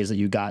the ways that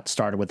you got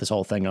started with this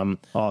whole thing.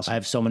 Awesome. I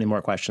have so many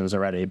more questions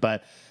already,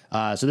 but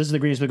so this is the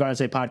Greetings with the Garden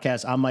State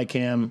podcast. I'm Mike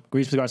Cam.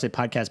 Greetings with the Garden State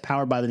podcast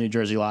powered by the New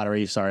Jersey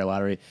Lottery. Sorry,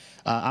 Lottery.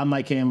 I'm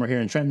Mike Cam. We're here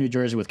in Trenton, New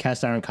Jersey with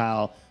Cast Iron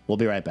Kyle. We'll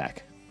be right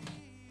back.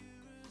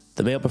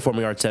 The Mayo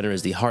Performing Arts Center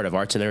is the heart of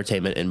arts and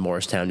entertainment in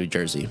Morristown, New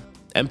Jersey.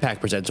 MPAC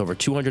presents over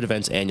 200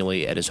 events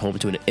annually and is home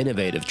to an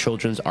innovative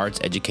children's arts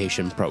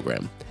education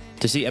program.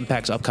 To see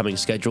MPAC's upcoming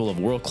schedule of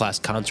world-class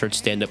concerts,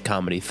 stand-up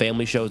comedy,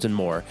 family shows, and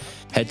more,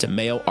 head to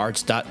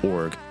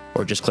mayoarts.org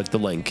or just click the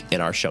link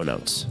in our show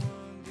notes.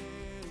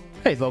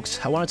 Hey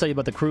folks, I want to tell you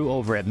about the crew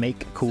over at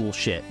Make Cool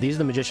Shit. These are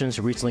the magicians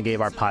who recently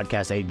gave our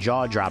podcast a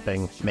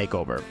jaw-dropping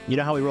makeover. You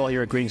know how we roll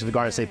here at Greetings with the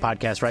Garden State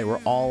podcast, right?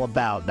 We're all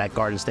about that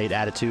Garden State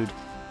attitude.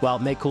 Well,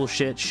 Make Cool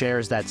Shit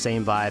shares that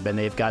same vibe, and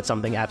they've got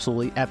something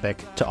absolutely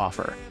epic to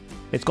offer.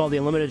 It's called the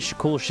Unlimited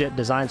Cool Shit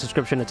Design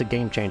Subscription. It's a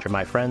game changer,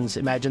 my friends.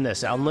 Imagine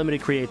this,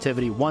 unlimited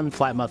creativity, one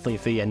flat monthly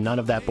fee, and none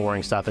of that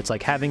boring stuff. It's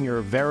like having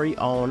your very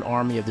own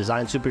army of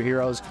design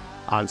superheroes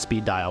on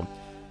speed dial.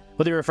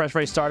 Whether you're a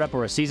fresh-faced startup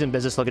or a seasoned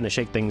business looking to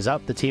shake things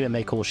up, the team at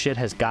Make Cool Shit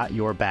has got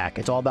your back.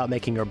 It's all about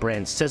making your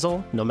brand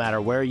sizzle, no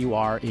matter where you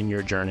are in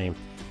your journey.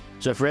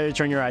 So if you're ready to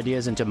turn your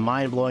ideas into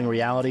mind-blowing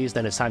realities,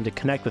 then it's time to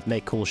connect with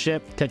Make Cool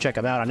Shit. Check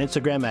them out on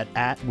Instagram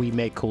at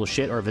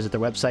WeMakeCoolShit or visit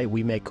their website,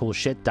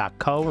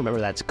 WeMakeCoolShit.co. Remember,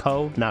 that's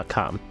co, not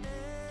com.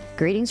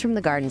 Greetings from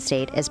the Garden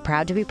State is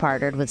proud to be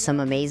partnered with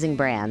some amazing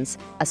brands.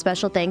 A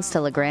special thanks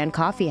to LeGrand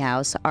Coffee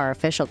House, our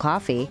official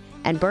coffee,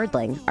 and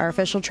Birdling, our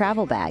official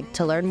travel bag.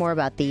 To learn more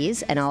about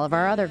these and all of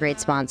our other great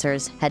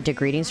sponsors, head to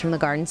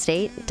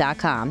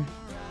greetingsfromthegardenstate.com.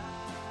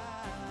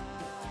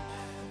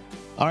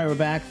 All right, we're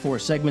back for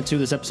segment 2 of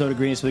this episode of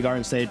Greetings with the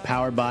Garden State,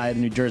 powered by the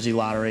New Jersey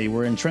Lottery.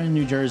 We're in Trenton,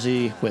 New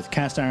Jersey with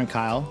Cast Iron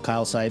Kyle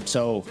Seip.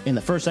 So in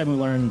the first segment,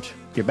 we learned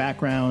your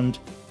background,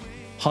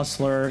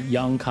 hustler,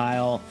 young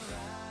Kyle,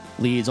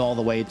 leads all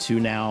the way to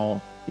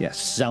now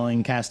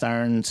selling cast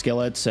iron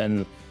skillets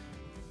and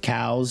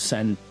cows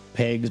and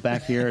pigs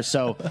back here.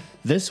 So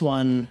this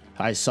one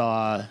I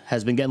saw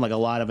has been getting like a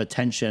lot of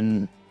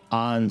attention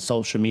on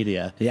social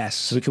media. Yes.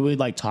 So can we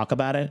like talk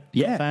about it?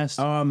 Yeah. Fast?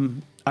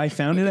 I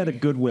found it at a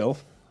Goodwill.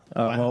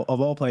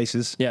 Of all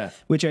places,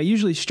 which I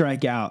usually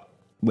strike out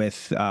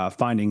with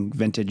finding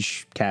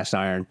vintage cast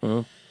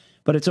iron,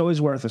 but it's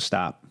always worth a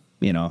stop,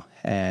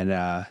 and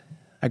I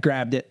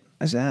grabbed it.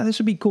 I said, this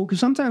would be cool, because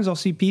sometimes I'll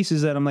see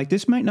pieces that I'm like,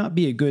 this might not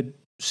be a good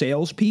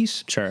sales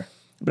piece,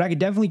 but I could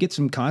definitely get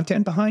some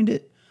content behind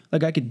it.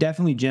 Like I could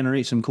definitely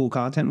generate some cool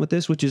content with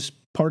this, which is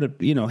part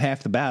of,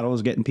 half the battle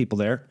is getting people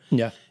there.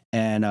 Yeah.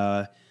 And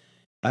I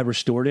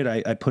restored it.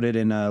 I put it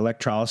in an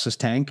electrolysis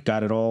tank,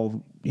 got it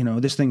all,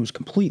 this thing was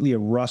completely a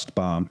rust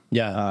bomb.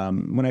 Yeah.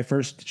 When I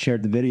first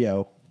shared the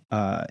video,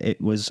 it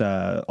was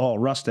all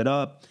rusted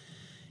up,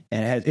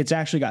 and it's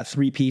actually got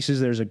 3 pieces.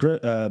 There's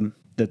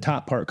the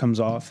top part comes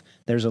off.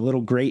 There's a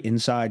little grate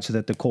inside so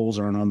that the coals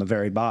aren't on the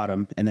very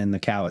bottom, and then the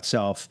cow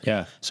itself.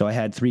 Yeah. So I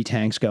had 3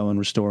 tanks going,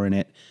 restoring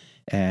it.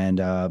 And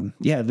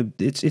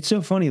it's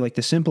so funny. Like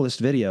the simplest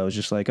video is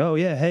just like, oh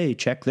yeah, hey,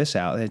 check this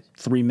out. It's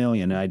 3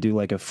 million. And I do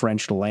like a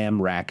French lamb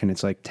rack, and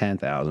it's like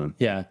 10,000.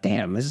 Yeah,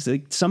 damn. This is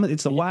like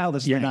it's the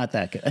wildest. You're thing. not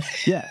that good.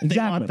 Yeah, exactly. They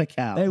want the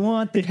cow. They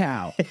want the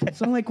cow.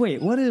 So I'm like,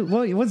 wait,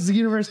 what's the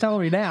universe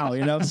telling me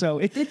now? So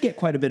it did get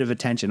quite a bit of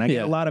attention. I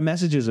get a lot of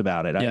messages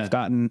about it. I've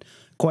gotten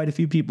quite a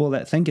few people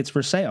that think it's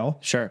for sale.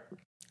 Sure.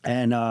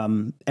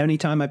 And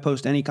anytime I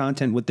post any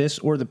content with this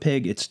or the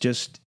pig, it's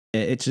just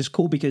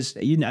cool because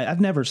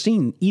I've never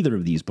seen either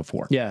of these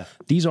before. Yeah.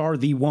 These are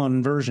the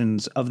one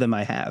versions of them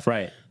I have.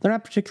 Right. They're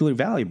not particularly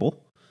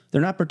valuable.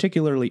 They're not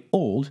particularly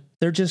old.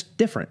 They're just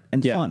different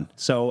and fun.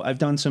 So I've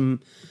done some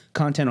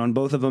content on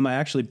both of them. I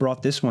actually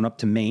brought this one up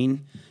to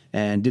Maine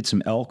and did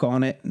some elk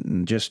on it.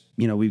 And just,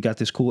 we've got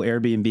this cool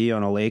Airbnb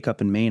on a lake up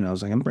in Maine. I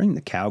was like, I'm bringing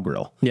the cow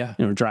grill. Yeah.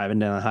 We're driving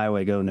down the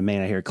highway going to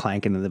Maine. I hear her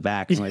clanking in the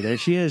back. I'm like, there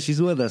she is.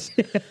 She's with us.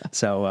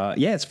 So,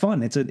 it's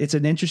fun. It's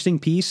an interesting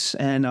piece,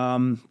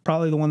 and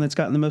probably the one that's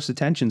gotten the most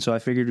attention. So I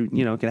figured,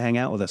 it could hang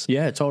out with us.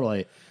 Yeah,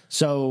 totally.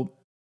 So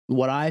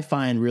what I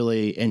find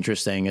really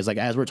interesting is, like,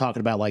 as we're talking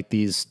about, like,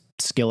 these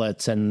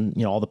skillets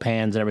and, all the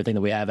pans and everything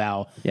that we have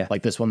out,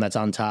 like this one that's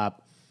on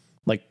top,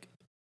 like,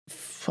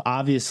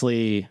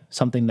 obviously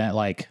something that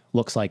like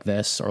looks like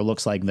this or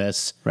looks like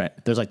this, right?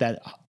 There's like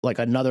that, like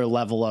another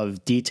level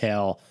of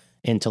detail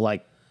into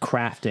like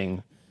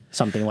crafting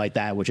something like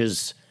that, which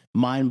is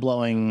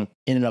mind-blowing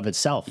in and of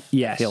itself.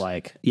 Yes. I feel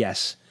like.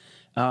 Yes.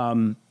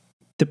 The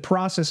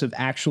process of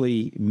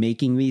actually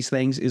making these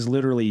things is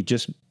literally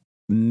just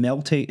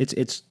melting.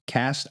 It's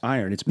cast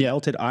iron. It's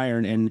melted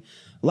iron. And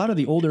a lot of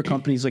the older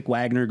companies like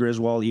Wagner,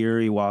 Griswold,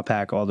 Erie,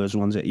 Wapak, all those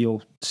ones that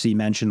you'll see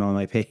mentioned on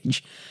my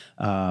page,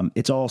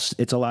 it's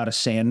a lot of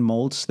sand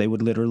molds. They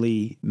would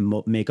literally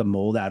make a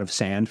mold out of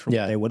sand for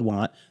what they would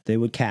want. They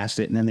would cast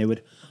it, and then they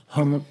would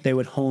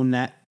hone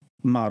that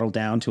model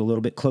down to a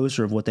little bit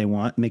closer of what they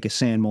want, make a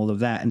sand mold of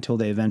that until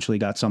they eventually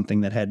got something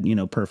that had,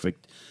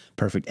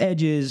 perfect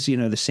edges,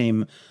 the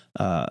same,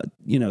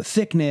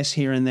 thickness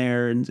here and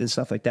there and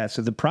stuff like that.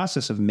 So the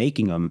process of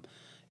making them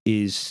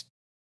is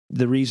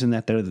the reason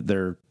that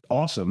they're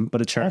awesome, but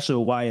it's also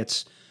why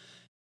it's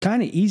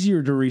kind of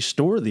easier to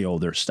restore the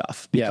older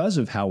stuff because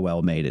of how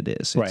well made it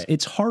is.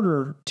 It's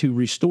harder to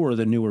restore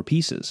the newer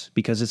pieces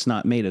because it's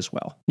not made as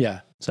well. Yeah.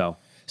 So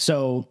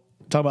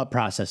talk about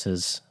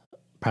processes.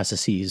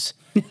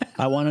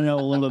 I want to know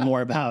a little bit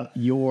more about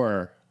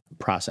your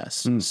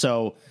process.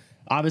 So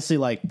obviously,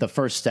 like, the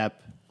first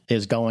step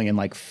is going and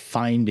like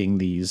finding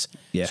these.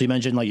 Yeah. So you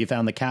mentioned like you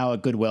found the cow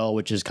at Goodwill,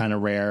 which is kind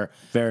of rare.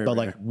 Very But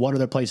rare. Like, what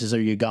other places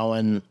are you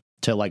going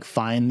to like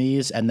find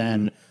these? And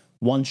then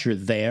once you're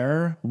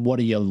there, what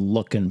are you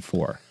looking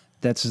for?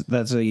 That's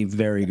a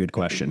very good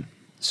question.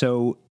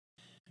 So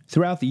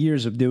throughout the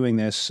years of doing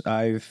this,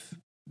 I've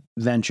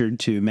ventured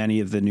to many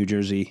of the New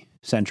Jersey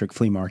centric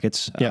flea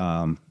markets.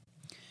 Yeah.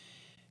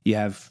 You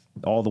have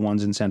all the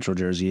ones in Central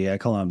Jersey,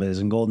 Columbus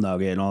and Gold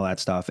Nugget and all that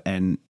stuff.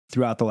 And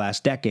throughout the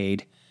last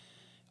decade,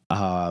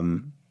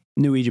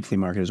 New Egypt flea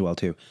market as well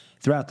too.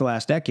 Throughout the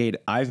last decade,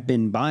 I've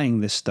been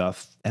buying this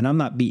stuff, and I'm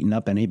not beating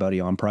up anybody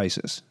on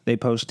prices. They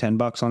post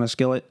 $10 on a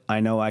skillet. I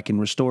know I can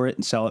restore it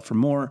and sell it for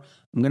more.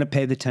 I'm going to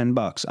pay the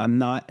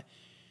 $10.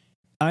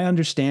 I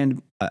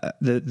understand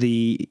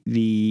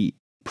the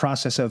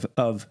process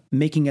of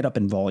making it up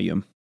in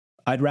volume.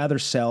 I'd rather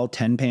sell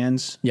 10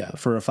 pans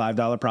for a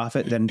 $5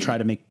 profit than try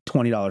to make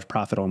 $20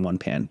 profit on one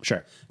pan.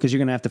 Sure. Because you're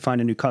going to have to find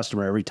a new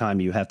customer every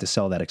time you have to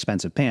sell that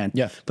expensive pan.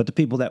 Yeah. But the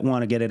people that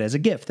want to get it as a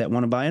gift, that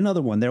want to buy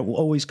another one, there will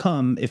always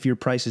come if your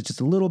price is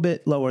just a little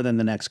bit lower than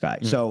the next guy.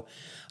 So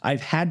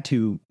I've had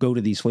to go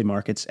to these flea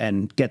markets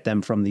and get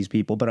them from these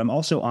people, but I'm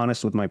also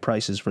honest with my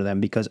prices for them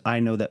because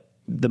I know that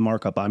the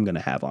markup I'm going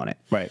to have on it.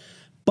 Right.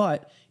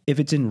 But if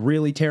it's in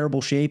really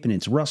terrible shape and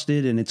it's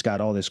rusted and it's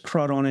got all this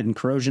crud on it and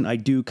corrosion, I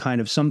do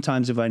kind of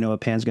sometimes, if I know a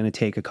pan's going to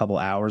take a couple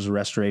hours of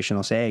restoration,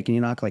 I'll say, hey, can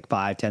you knock like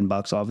 $5-10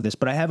 off of this?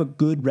 But I have a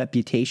good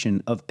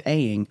reputation of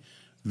paying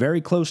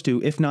very close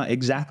to, if not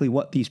exactly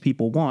what these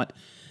people want.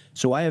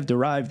 So I have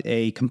derived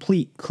a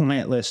complete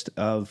client list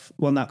of,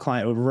 well, not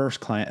client, reverse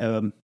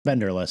client,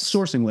 vendor list,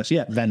 sourcing list.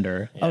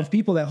 Vendor of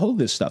people that hold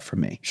this stuff from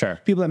me. Sure.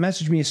 People that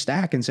message me a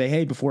stack and say,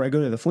 hey, before I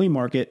go to the flea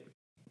market,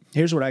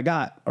 here's what I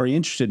got. Are you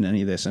interested in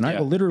any of this? And I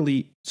will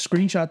literally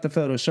screenshot the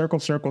photo, circle,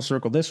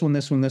 this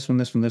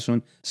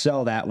one,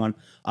 sell that one.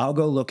 I'll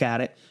go look at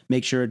it,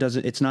 make sure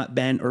it's not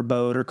bent or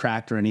bowed or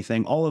cracked or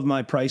anything. All of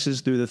my prices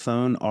through the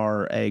phone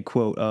are a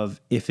quote of,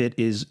 if it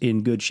is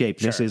in good shape,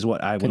 this is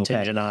what I will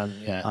pay. Contingent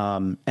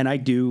on, and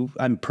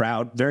I'm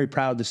proud, very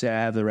proud to say I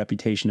have the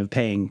reputation of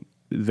paying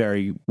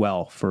very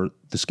well for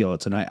the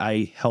skillets. And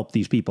I help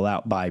these people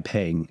out by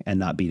paying and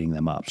not beating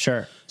them up.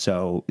 Sure.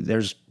 So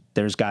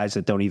there's guys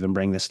that don't even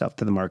bring this stuff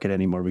to the market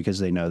anymore because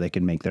they know they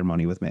can make their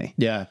money with me.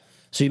 Yeah.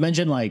 So you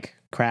mentioned like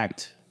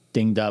cracked,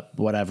 dinged up,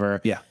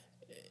 whatever. Yeah.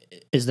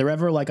 Is there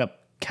ever like a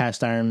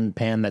cast iron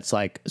pan that's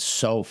like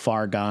so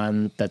far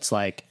gone that's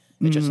like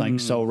it's just like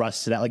so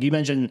rusted out? Like you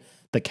mentioned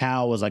the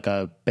cow was like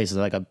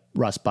basically like a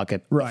rust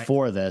bucket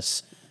before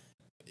this.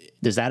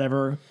 Does that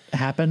ever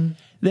happen?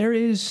 There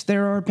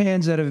are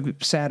pans that have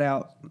sat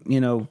out,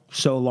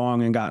 so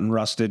long and gotten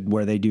rusted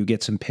where they do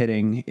get some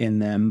pitting in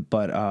them.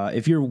 But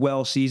if you're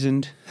well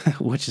seasoned,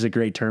 which is a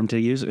great term to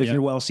use, if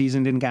you're well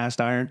seasoned in cast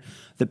iron,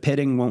 the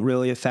pitting won't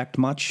really affect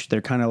much.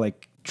 They're kind of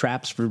like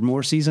traps for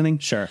more seasoning.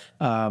 Sure.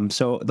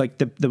 So like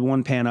the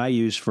one pan I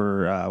use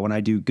for when I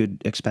do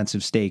good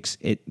expensive steaks,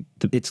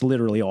 it's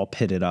literally all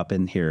pitted up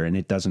in here and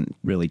it doesn't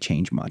really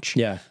change much.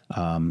 Yeah.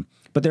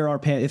 But there are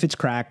pans, if it's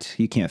cracked,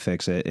 you can't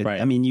fix it.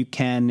 Right. I mean, you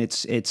can,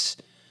 it's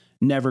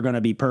never going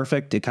to be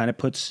perfect. It kind of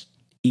puts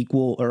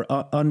equal or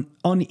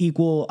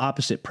unequal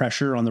opposite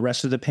pressure on the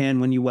rest of the pan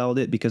when you weld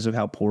it because of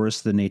how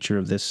porous the nature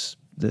of this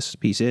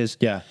piece is.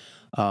 Yeah.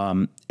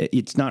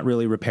 It's not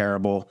really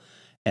repairable.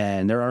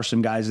 And there are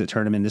some guys that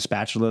turn them into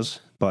spatulas,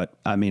 but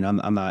I mean,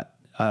 I'm not.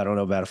 I don't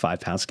know about a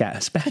 5-pound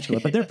spatula,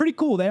 but they're pretty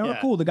cool. They are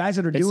cool. The guys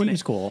that are doing it,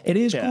 seems cool. It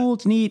is cool.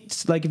 It's neat.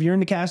 It's like if you're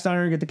into cast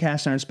iron, get the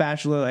cast iron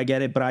spatula. I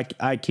get it, but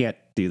I can't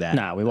do that.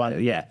 Nah, we want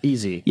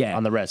easy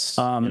on the wrists,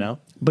 you know?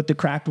 But the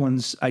cracked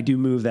ones, I do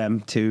move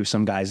them to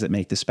some guys that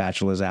make the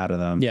spatulas out of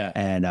them. Yeah.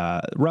 And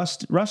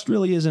rust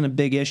really isn't a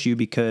big issue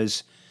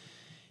because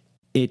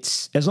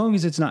it's, as long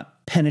as it's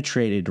not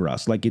penetrated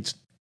rust, like it's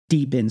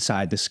deep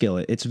inside the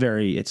skillet, it's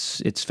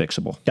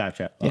fixable.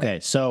 Gotcha. Yeah. Okay,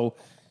 so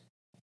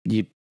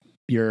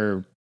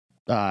you're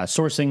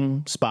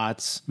sourcing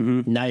spots.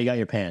 Now you got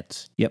your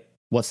pans. Yep.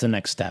 What's the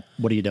next step?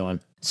 What are you doing?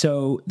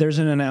 So there's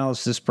an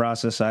analysis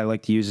process I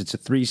like to use. It's a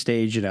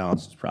 3-stage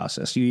analysis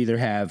process. You either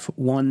have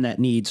one that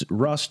needs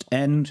rust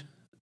and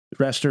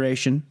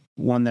restoration,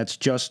 one that's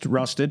just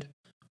rusted,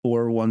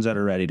 or ones that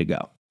are ready to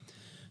go.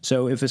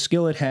 So if a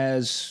skillet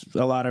has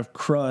a lot of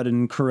crud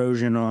and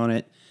corrosion on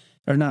it,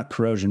 or not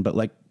corrosion, but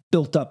like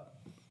built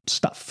up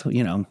stuff,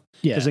 you know,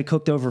 because they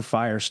cooked over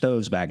fire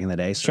stoves back in the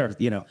day. So,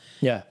 you know,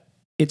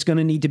 it's going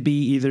to need to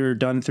be either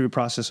done through a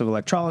process of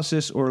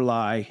electrolysis or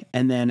lye.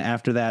 And then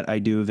after that, I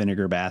do a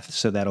vinegar bath.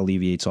 So that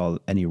alleviates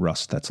any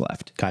rust that's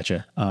left.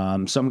 Gotcha.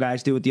 Some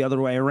guys do it the other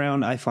way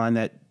around. I find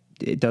that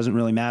it doesn't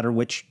really matter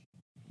which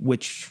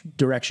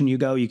direction you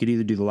go. You could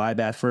either do the lye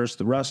bath first,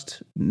 the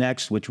rust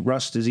next, which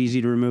rust is easy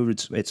to remove.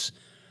 It's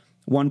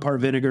 1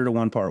 part vinegar to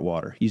 1 part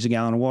water. Use a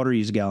gallon of water,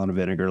 use a gallon of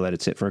vinegar, let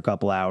it sit for a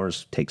couple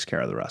hours, takes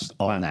care of the rust.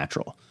 All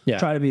natural. Yeah.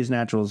 Try to be as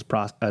natural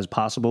as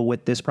possible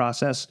with this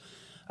process.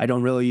 I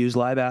don't really use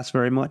lye baths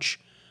very much.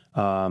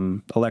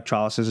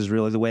 Electrolysis is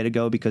really the way to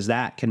go because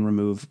that can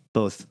remove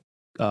both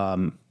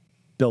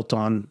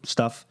built-on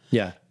stuff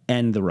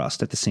and the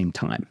rust at the same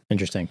time.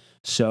 Interesting.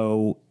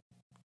 So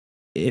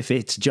if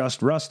it's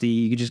just rusty,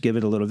 you can just give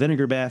it a little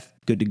vinegar bath,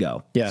 good to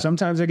go. Yeah.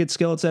 Sometimes I get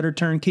skillets that are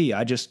turnkey.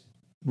 I just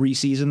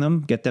reseason them,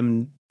 get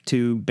them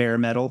to bare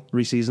metal,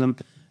 reseason them,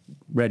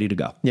 ready to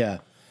go. Yeah.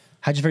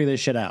 How'd you figure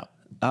this shit out?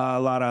 A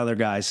lot of other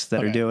guys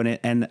that are doing it.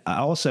 And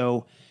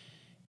also,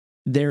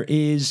 there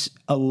is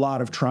a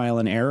lot of trial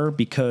and error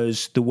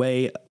because the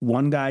way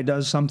one guy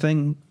does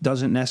something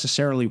doesn't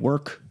necessarily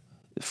work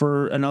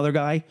for another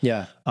guy.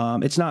 Yeah.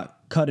 It's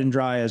not cut and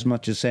dry as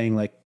much as saying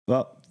like,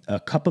 well, a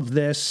cup of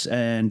this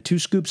and 2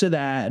 scoops of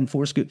that and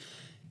 4 scoops.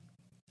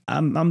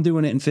 I'm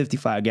doing it in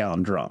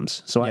 55-gallon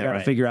drums. So I got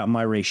to figure out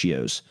my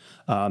ratios.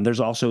 There's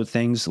also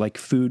things like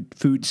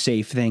food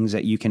safe things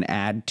that you can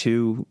add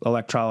to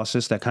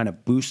electrolysis that kind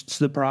of boosts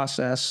the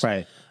process.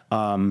 Right.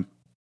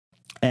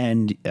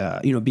 And,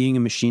 you know, being a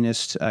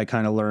machinist, I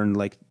kind of learned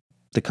like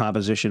the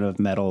composition of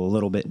metal a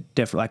little bit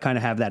different. I kind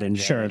of have that in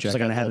sure. Just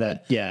like I have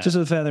that. Yeah. Just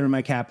a feather in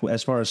my cap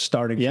as far as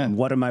starting from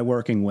what am I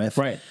working with.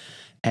 Right.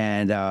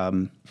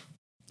 And,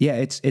 yeah,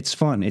 it's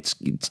fun. It's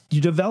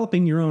you're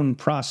developing your own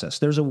process.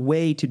 There's a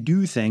way to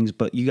do things,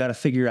 but you got to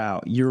figure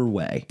out your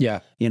way.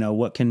 Yeah. You know,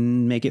 what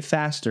can make it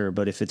faster?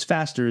 But if it's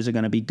faster, is it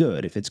going to be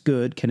good? If it's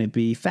good, can it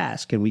be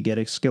fast? Can we get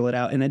a skillet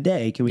out in a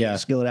day? Can we get a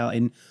skillet out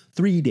in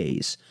 3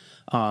 days?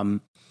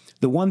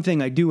 The one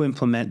thing I do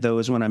implement, though,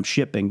 is when I'm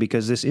shipping,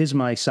 because this is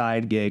my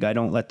side gig. I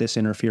don't let this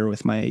interfere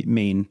with my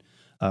main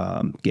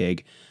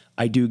gig.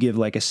 I do give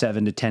like a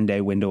 7 to 10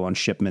 day window on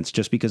shipments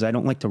just because I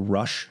don't like to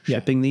rush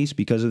shipping these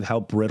because of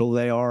how brittle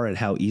they are and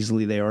how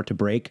easily they are to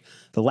break.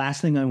 The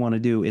last thing I want to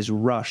do is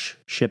rush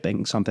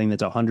shipping something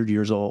that's 100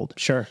 years old.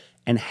 Sure.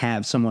 And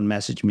have someone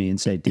message me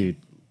and say, dude,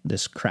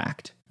 this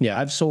cracked. Yeah.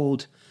 I've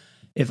sold,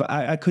 if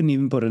I couldn't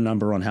even put a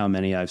number on how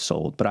many I've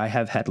sold, but I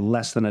have had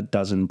less than a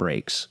dozen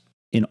breaks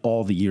in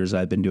all the years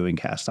I've been doing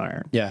cast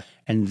iron. Yeah.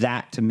 And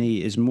that to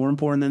me is more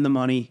important than the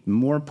money,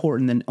 more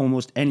important than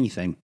almost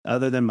anything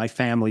other than my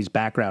family's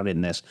background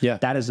in this. Yeah.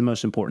 That is the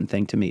most important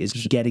thing to me is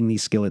getting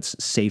these skillets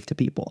safe to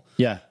people.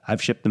 Yeah.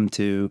 I've shipped them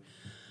to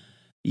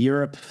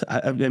Europe.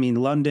 I mean,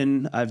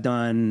 London. I've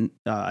done,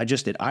 I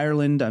just did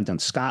Ireland. I've done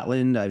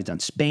Scotland. I've done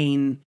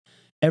Spain,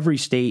 every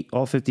state,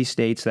 all 50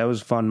 states. That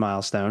was a fun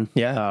milestone.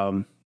 Yeah.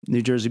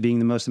 New Jersey being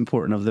the most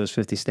important of those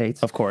 50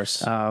 states. Of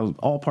course.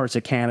 All parts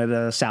of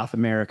Canada, South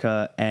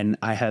America, and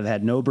I have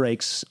had no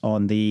breaks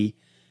on the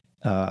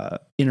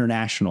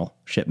international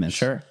shipments.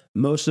 Sure.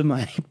 Most of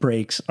my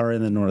breaks are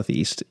in the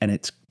Northeast, and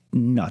it's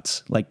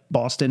nuts. Like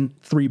Boston,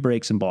 3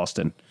 breaks in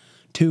Boston,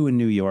 2 in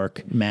New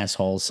York. Mass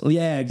holes.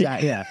 Yeah,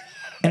 exactly. Yeah.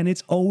 And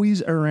it's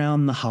always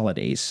around the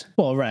holidays.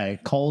 Well,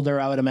 right. Colder,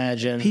 I would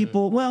imagine.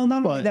 People, well,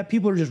 not only that,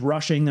 people are just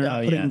rushing. They're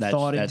not putting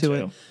thought into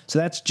it. So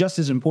that's just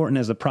as important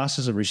as the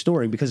process of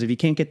restoring, because if you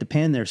can't get the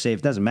pan there safe,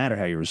 it doesn't matter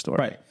how you restore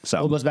it. Right. So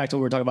well, it goes back to what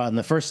we were talking about in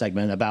the first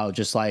segment about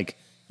just like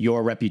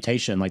your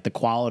reputation, like the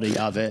quality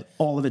of it.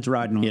 All of it's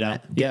riding on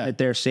that. Getting it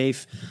there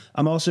safe.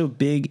 I'm also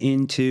big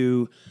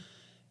into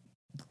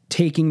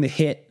taking the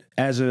hit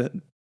as a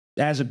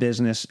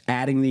business,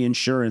 adding the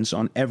insurance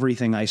on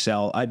everything I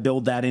sell. I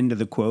build that into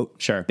the quote,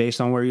 sure,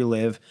 based on where you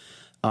live.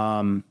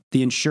 The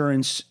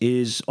insurance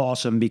is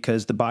awesome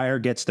because the buyer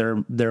gets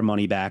their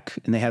money back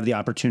and they have the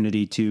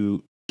opportunity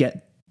to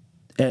get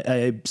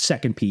a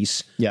second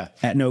piece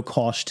at no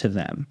cost to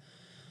them.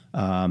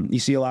 You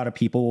see a lot of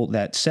people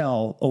that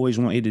sell always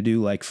want you to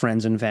do like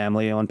friends and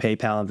family on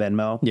PayPal and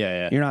Venmo.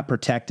 Yeah. You're not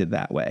protected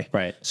that way.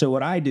 Right. So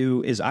what I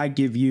do is I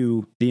give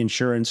you the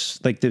insurance,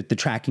 like the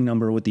tracking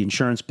number with the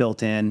insurance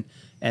built in,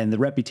 and the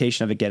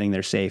reputation of it getting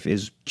there safe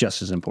is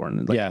just as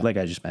important. Like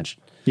I just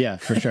mentioned. Yeah,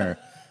 for sure.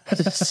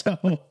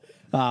 So,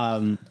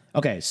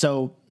 okay.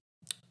 So,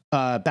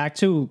 back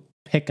to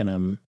picking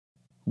them.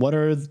 What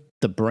are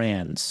the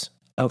brands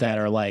that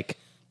are like,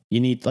 you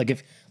need, like,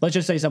 if, let's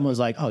just say someone's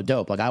like, oh,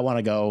 dope, like I want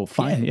to go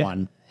find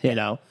one, you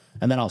know,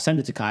 and then I'll send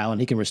it to Kyle and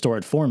he can restore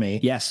it for me.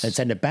 Yes. And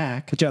send it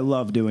back. Which I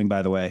love doing,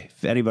 by the way.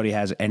 If anybody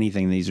has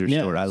anything these are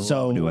stored, I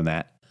love doing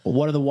that.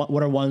 What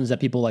are ones that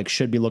people like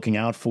should be looking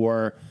out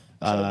for?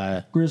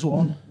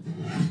 Griswold.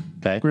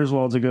 Okay.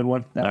 Griswold's a good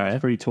one. That was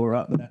pretty tore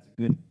up, but that's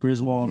a good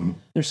Griswold.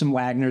 There's some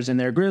Wagners in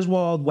there.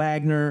 Griswold,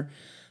 Wagner,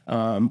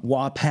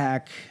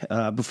 Wapak.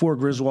 Before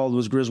Griswold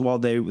was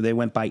Griswold, they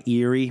went by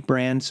Erie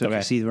brand. So if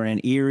you see the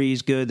brand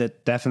Erie's good. That's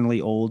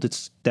definitely old.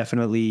 It's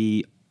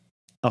definitely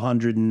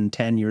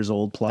 110 years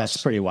old plus.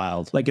 That's pretty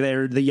wild. Like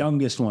the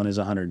youngest one is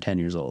 110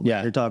 years old.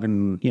 Yeah. They're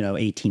talking,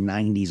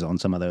 1890s on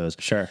some of those.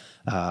 Sure.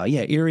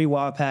 Erie,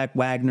 Wapak,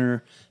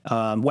 Wagner.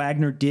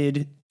 Wagner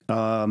did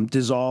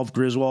dissolve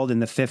Griswold in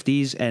the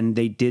 50s, and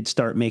they did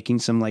start making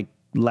some like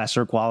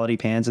lesser quality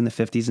pans in the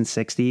 50s and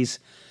 60s.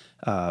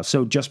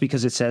 So just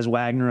because it says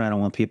Wagner, I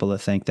don't want people to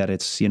think that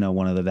it's,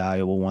 one of the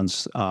valuable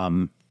ones.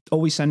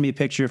 Always send me a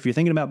picture. If you're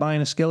thinking about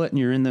buying a skillet and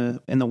you're in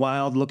the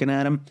wild looking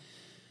at them,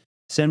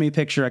 send me a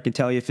picture. I can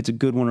tell you if it's a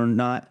good one or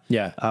not.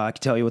 Yeah. I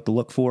can tell you what to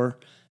look for.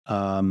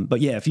 But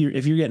yeah, if you're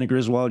getting a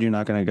Griswold, you're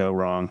not going to go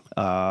wrong.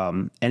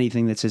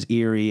 Anything that says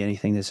Erie,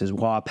 anything that says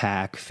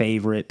Wapak,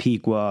 Favorite,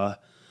 Pequot.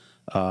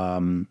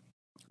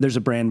 There's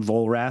a brand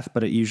Volrath,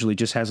 but it usually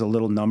just has a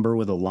little number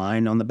with a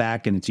line on the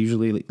back, and it's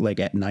usually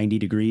like at 90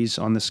 degrees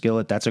on the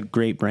skillet. That's a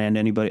great brand.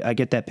 I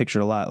get that picture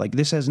a lot. Like,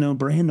 this has no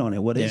brand on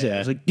it. What is it? I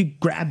was like,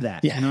 dude, grab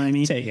that. Yeah. You know what I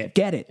mean? Take it.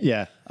 Get it.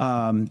 Yeah.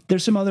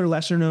 There's some other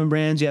lesser known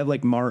brands. You have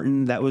like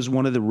Martin. That was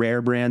one of the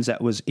rare brands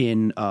that was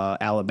in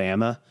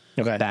Alabama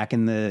back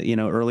in the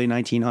early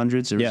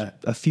 1900s. There was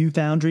a few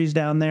foundries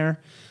down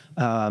there.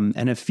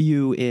 And a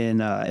few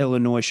in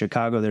Illinois,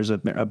 Chicago. There's a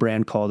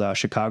brand called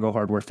Chicago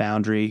Hardware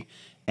Foundry,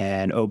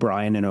 and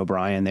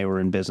O'Brien, they were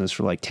in business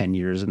for like 10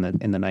 years in the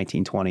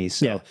 1920s.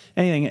 So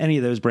any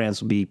of those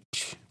brands will be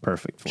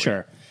perfect for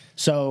you.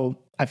 So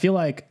I feel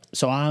like,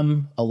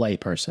 I'm a lay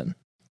person,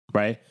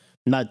 right?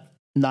 I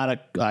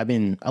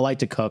like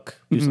to cook,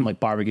 do some like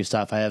barbecue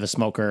stuff. I have a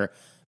smoker.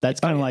 That's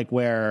kind of like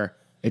where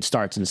it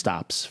starts and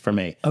stops for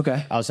me.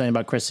 Okay. I was saying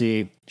about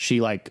Chrissy,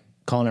 she like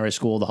culinary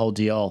school, the whole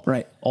deal.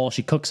 Right. All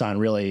she cooks on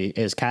really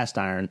is cast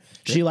iron.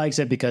 She likes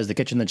it because the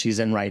kitchen that she's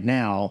in right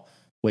now,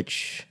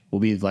 which will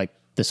be like,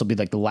 this will be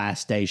like the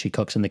last day she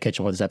cooks in the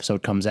kitchen when this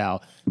episode comes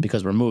out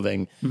because we're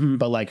moving.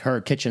 But like her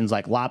kitchen's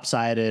like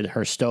lopsided.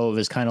 Her stove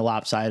is kind of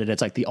lopsided.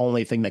 It's like the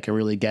only thing that can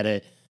really get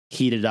it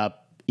heated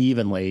up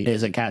evenly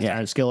is a cast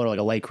iron skillet or like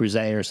a Le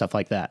Creuset or stuff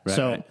like that.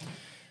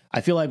 I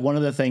feel like one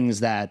of the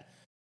things that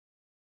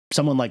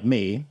someone like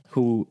me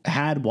who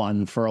had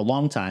one for a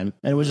long time,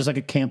 and it was just like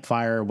a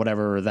campfire,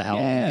 whatever the hell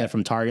you get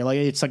from Target. Like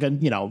it's like a,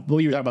 what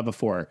you were talking about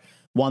before,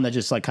 one that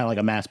just like kind of like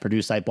a mass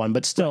produced type one,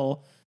 but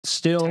still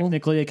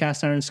technically a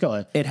cast iron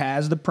skillet. It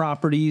has the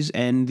properties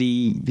and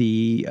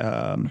the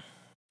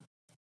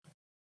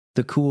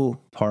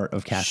cool part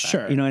of cast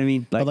iron. You know what I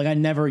mean? But like I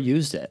never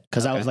used it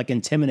because I was like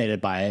intimidated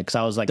by it because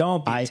I was like,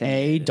 don't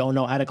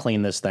know how to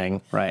clean this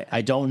thing. Right.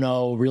 I don't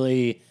know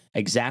really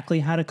exactly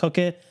how to cook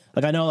it.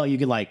 Like, I know like, you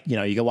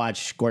could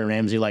watch Gordon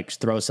Ramsay, like,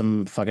 throw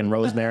some fucking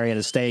rosemary and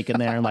a steak in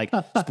there and, like,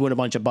 put a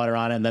bunch of butter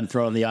on it and then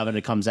throw it in the oven.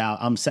 It comes out.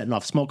 I'm setting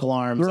off smoke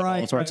alarms,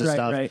 all sorts of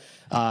stuff.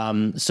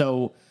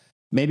 So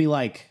maybe,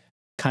 like,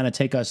 kind of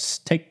take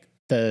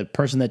the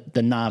person,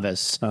 the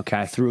novice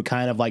through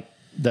kind of, like,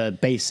 the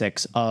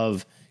basics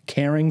of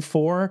caring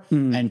for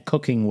and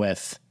cooking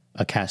with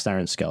a cast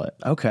iron skillet.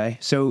 Okay.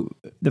 So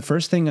the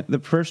first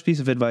piece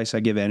of advice I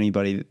give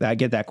anybody, I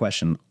get that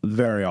question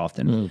very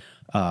often.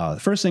 The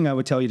first thing I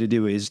would tell you to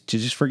do is to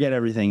just forget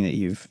everything that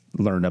you've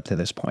learned up to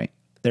this point.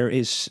 There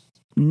is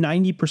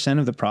 90%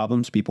 of the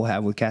problems people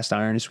have with cast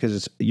iron is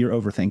because you're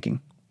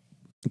overthinking.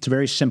 It's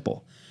very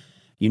simple.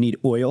 You need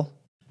oil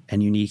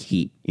and you need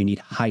heat. You need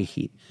high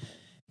heat.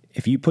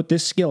 If you put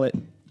this skillet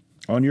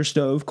on your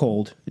stove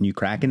cold and you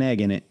crack an egg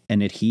in it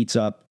and it heats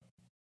up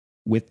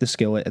with the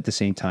skillet at the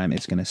same time,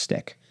 it's going to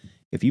stick.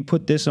 If you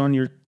put this on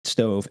your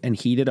stove and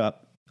heat it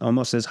up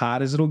almost as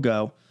hot as it'll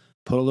go,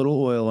 put a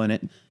little oil in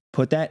it,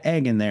 put that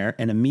egg in there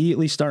and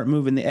immediately start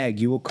moving the egg,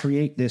 you will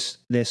create this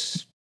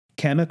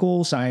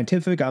chemical,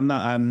 scientific, I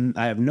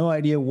have no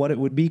idea what it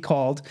would be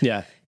called.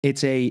 Yeah.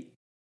 It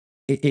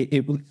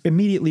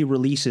immediately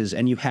releases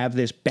and you have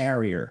this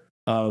barrier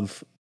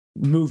of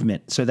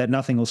movement so that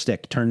nothing will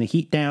stick. Turn the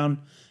heat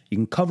down. You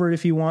can cover it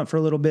if you want for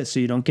a little bit so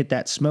you don't get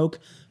that smoke.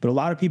 But a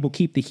lot of people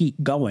keep the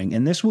heat going,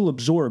 and this will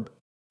absorb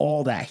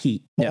all that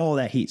heat, all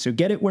that heat. So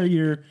get it where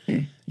you're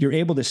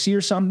able to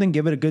sear something,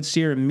 give it a good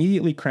sear,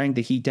 immediately crank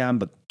the heat down,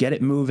 but get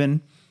it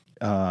moving.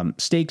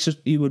 Steaks,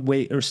 you would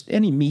wait, or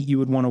any meat, you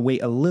would want to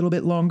wait a little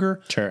bit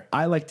longer. Sure.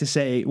 I like to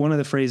say, one of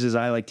the phrases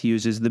I like to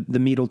use is the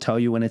meat will tell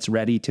you when it's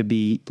ready to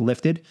be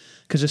lifted,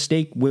 because a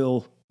steak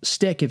will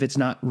stick if it's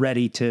not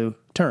ready to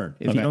turn.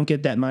 If you don't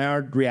get that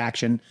Maillard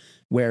reaction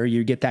where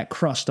you get that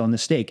crust on the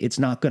steak, it's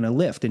not going to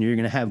lift, and you're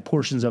going to have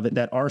portions of it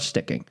that are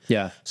sticking.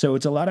 Yeah. So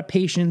it's a lot of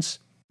patience,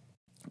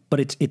 but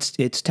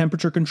it's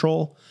temperature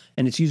control,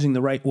 and it's using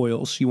the right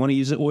oils. You want to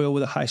use the oil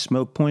with a high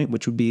smoke point,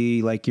 which would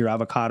be like your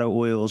avocado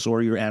oils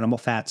or your animal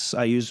fats.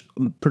 I use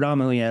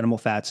predominantly animal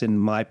fats in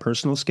my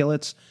personal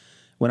skillets.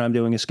 When I'm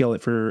doing a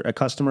skillet for a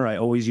customer, I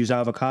always use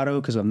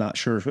avocado because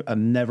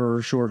I'm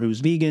never sure who's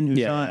vegan, who's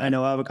not. I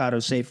know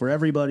avocado's safe for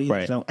everybody. Right.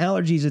 There's no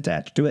allergies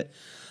attached to it.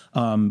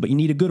 But you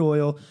need a good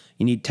oil.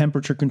 You need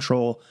temperature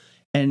control.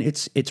 And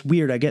it's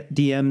weird. I get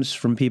DMs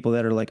from people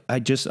that are like, I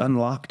just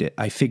unlocked it.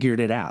 I figured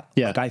it out.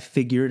 Yeah. Like I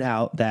figured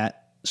out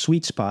that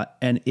sweet spot,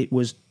 and it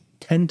was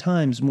 10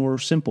 times more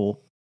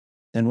simple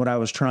than what I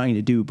was trying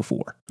to do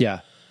before. Yeah.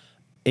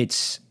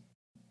 It's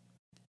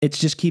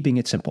just keeping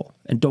it simple,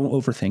 and don't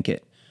overthink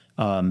it.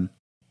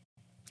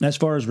 As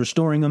far as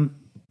restoring them,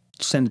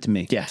 send it to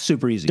me. Yeah.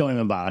 Super easy. Don't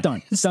even bother.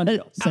 Done. Send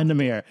them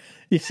here.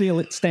 You seal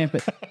it, stamp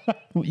it.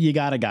 You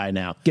got a guy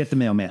now. Get the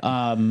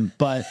mailman.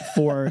 But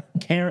for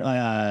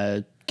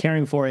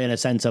caring for it in a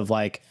sense of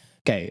like,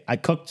 okay, I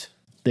cooked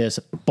this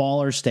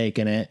baller steak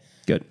in it.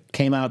 Good.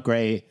 Came out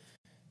great.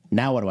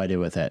 Now what do I do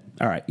with it?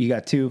 All right. You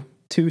got two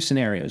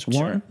scenarios.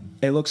 One,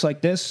 it looks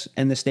like this,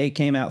 and the steak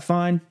came out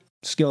fine.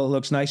 Skillet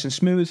looks nice and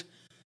smooth.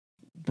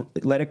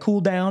 Let it cool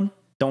down.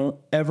 Don't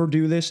ever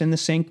do this in the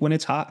sink when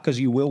it's hot, because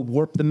you will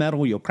warp the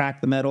metal. You'll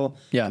crack the metal.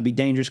 Yeah. It'd be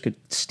dangerous. Could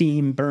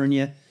steam, burn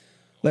you.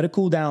 Let it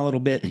cool down a little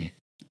bit.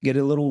 Get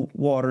a little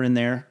water in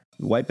there.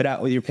 Wipe it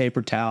out with your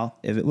paper towel.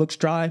 If it looks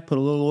dry, put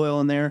a little oil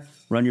in there.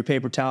 Run your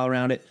paper towel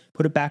around it.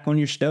 Put it back on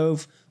your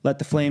stove. Let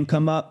the flame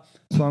come up.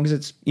 As long as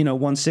it's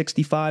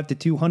 165 to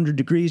 200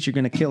 degrees, you're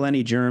going to kill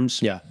any germs.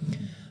 Yeah.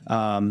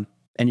 And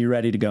you're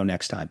ready to go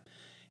next time.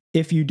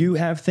 If you do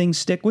have things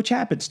stick, which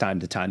happens time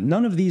to time,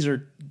 none of these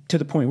are to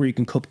the point where you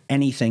can cook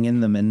anything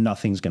in them and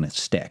nothing's going to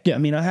stick. Yeah. I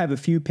mean, I have a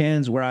few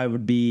pans where I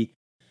would be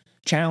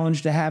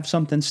challenged to have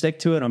something stick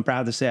to it. I'm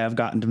proud to say I've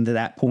gotten them to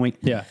that point.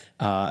 Yeah.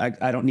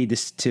 I don't need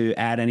to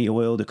add any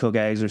oil to cook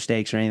eggs or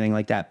steaks or anything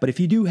like that. But if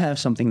you do have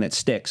something that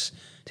sticks,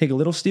 take a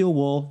little steel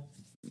wool,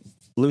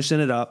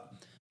 loosen it up,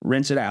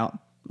 rinse it out.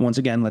 Once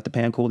again, let the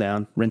pan cool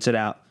down, rinse it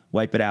out,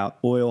 wipe it out,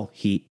 oil,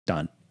 heat,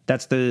 done.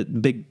 That's the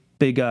big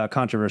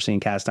controversy in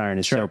cast iron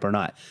is soap or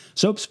not.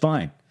 Soap's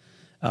fine.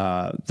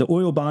 The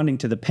oil bonding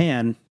to the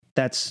pan,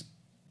 that's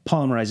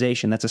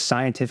polymerization. That's a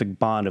scientific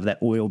bond of that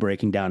oil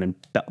breaking down and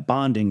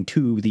bonding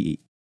to the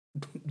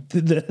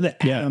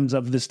atoms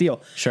of the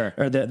steel. Sure.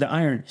 Or the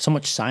iron. So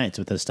much science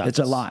with this stuff. It's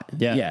a lot.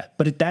 Yeah. Yeah.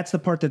 But that's the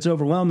part that's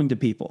overwhelming to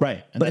people.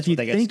 Right. And but that's if you what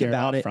they get think scared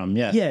about off it, from.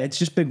 Yeah. Yeah, it's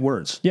just big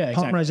words. Yeah,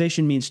 exactly.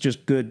 Polymerization means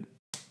just good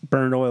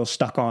burned oil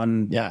stuck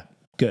on. Yeah.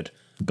 Good.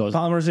 Goes.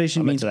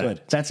 Polymerization means that.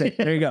 good. That's it.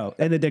 There you go.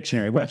 In the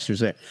dictionary, Webster's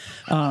there.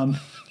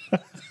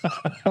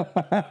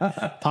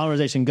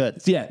 Polymerization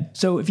good. Yeah.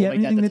 So if you have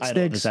anything that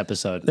sticks, this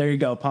episode. there you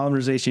go.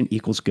 Polymerization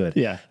equals good.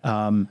 Yeah.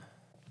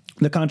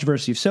 The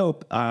controversy of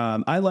soap.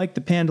 I like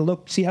the pan to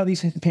look. See how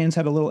these pans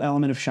have a little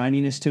element of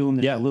shininess to them.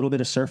 There's a little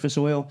bit of surface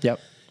oil. Yep.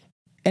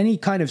 Any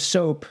kind of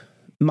soap,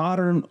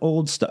 modern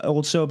old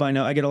soap. I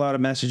know I get a lot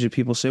of messages.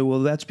 People say, "Well,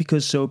 that's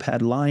because soap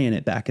had lye in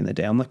it back in the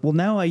day." I'm like, "Well,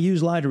 now I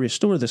use lye to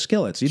restore the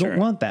skillets. You don't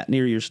want that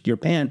near your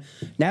pan."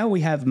 Now we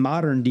have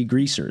modern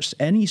degreasers.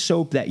 Any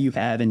soap that you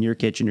have in your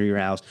kitchen or your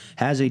house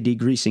has a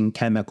degreasing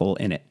chemical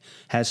in it.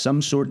 Has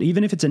some sort,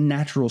 even if it's a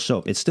natural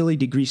soap, it's still a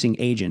degreasing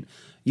agent.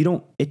 You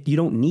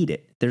don't need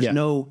it. There's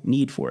no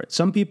need for it.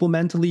 Some people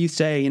mentally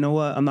say, "You know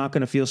what? I'm not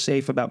going to feel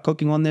safe about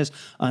cooking on this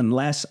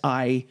unless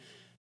I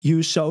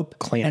use soap."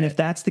 And if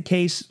that's the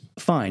case,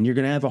 fine. You're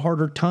going to have a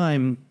harder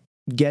time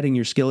getting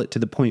your skillet to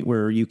the point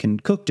where you can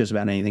cook just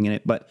about anything in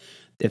it. But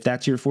if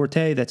that's your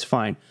forte, that's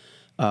fine.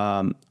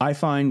 I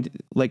find,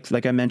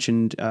 like I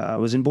mentioned, I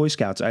was in Boy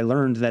Scouts. I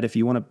learned that if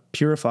you want to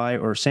purify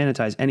or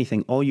sanitize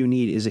anything, all you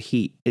need is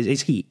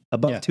heat.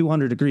 Above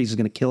 200 degrees is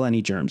going to kill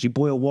any germs. You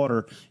boil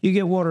water. You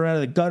get water out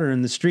of the gutter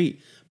in the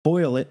street,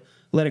 boil it,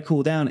 let it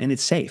cool down, and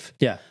it's safe.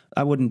 Yeah.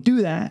 I wouldn't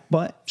do that,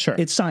 but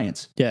it's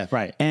science. Yeah,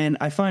 right. And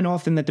I find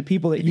often that the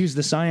people that use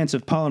the science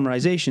of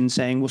polymerization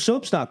saying, well,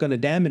 soap's not going to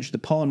damage the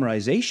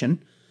polymerization,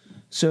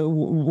 so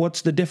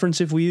what's the difference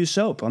if we use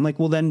soap? I'm like,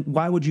 well, then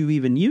why would you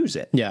even use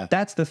it? Yeah.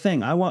 That's the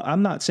thing.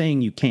 I'm not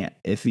saying you can't.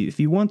 If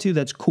you want to,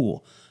 that's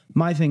cool.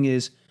 My thing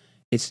is,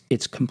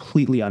 it's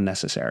completely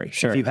unnecessary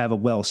if you have a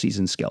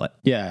well-seasoned skillet.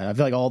 Yeah, I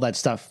feel like all that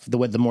stuff,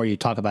 the more you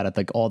talk about it,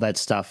 like all that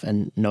stuff,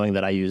 and knowing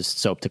that I use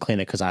soap to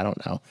clean it because I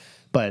don't know.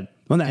 But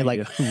it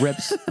like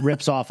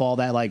rips off all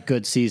that like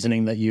good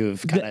seasoning that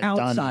you've kind of done.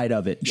 The outside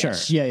of it, sure.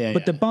 Yes. Yeah.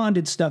 But the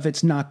bonded stuff,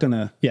 it's not going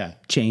to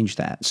change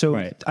that.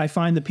 So I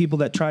find the people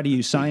that try to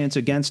use science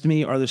against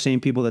me are the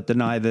same people that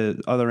deny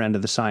the other end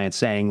of the science,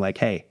 saying like,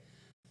 hey,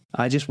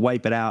 I just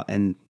wipe it out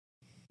and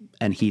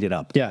heat it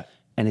up. Yeah.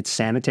 And it's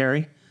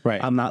sanitary.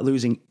 Right. I'm not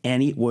losing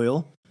any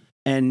oil.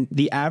 And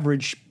the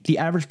average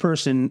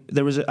person,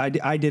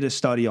 I did a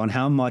study on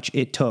how much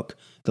it took,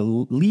 the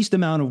least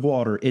amount of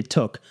water it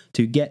took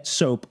to get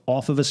soap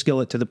off of a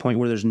skillet to the point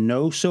where there's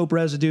no soap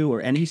residue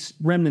or any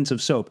remnants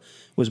of soap,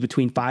 was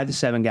between 5 to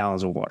 7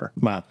 gallons of water.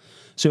 Wow.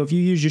 So if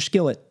you use your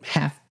skillet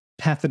half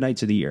the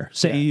nights of the year,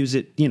 say you use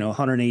it,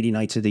 180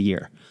 nights of the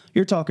year,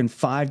 you're talking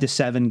 5 to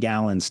 7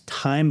 gallons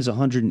times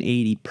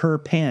 180 per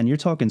pan. You're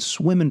talking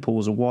swimming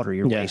pools of water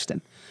you're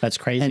wasting. That's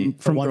crazy.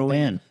 And from one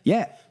pan.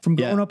 Yeah. From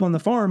growing up on the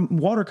farm,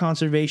 water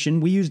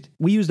conservation, we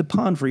used a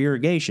pond for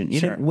irrigation. You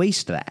didn't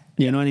waste that.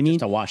 You know what I mean? Just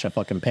to wash a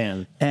fucking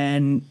pan.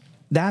 And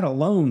that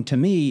alone, to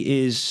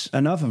me, is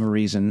enough of a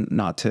reason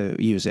not to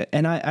use it.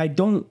 And I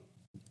don't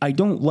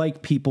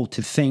like people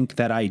to think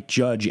that I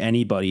judge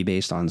anybody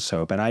based on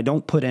soap, and I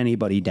don't put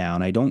anybody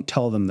down. I don't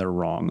tell them they're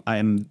wrong. I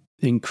am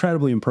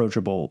incredibly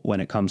approachable when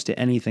it comes to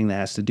anything that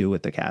has to do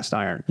with the cast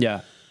iron.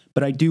 Yeah.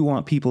 But I do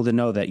want people to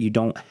know that you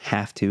don't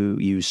have to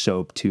use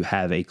soap to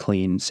have a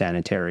clean,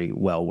 sanitary,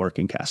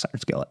 well-working cast iron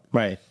skillet.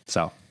 Right.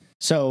 So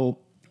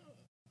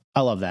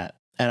I love that.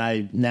 And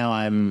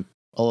I'm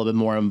a little bit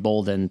more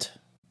emboldened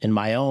in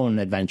my own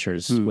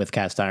adventures with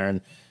cast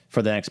iron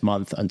for the next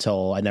month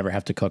until I never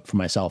have to cook for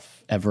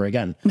myself ever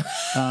again.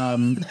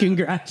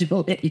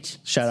 Congratulations.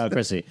 Shout out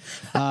Chrissy.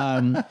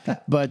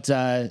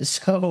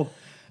 So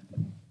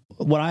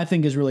what I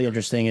think is really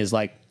interesting is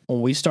like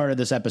when we started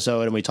this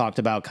episode and we talked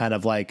about kind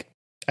of like,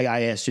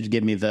 I asked you to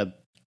give me the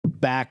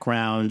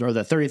background or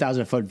the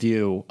 30,000 foot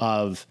view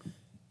of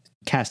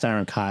cast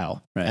iron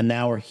Kyle. Right. And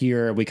now we're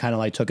here. We kind of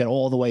like took it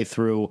all the way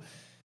through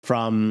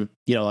from,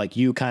 like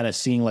you kind of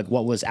seeing like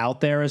what was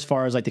out there as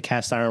far as like the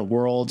cast iron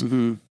world,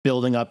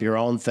 building up your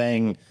own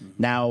thing,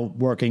 now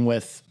working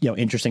with,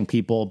 interesting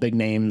people, big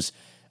names.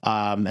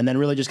 And then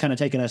really just kind of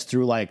taking us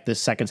through like this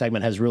second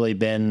segment has really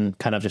been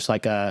kind of just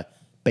like a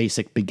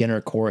basic beginner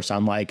course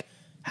on like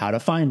how to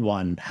find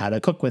one, how to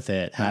cook with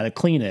it, how to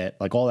clean it,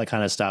 like all that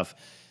kind of stuff.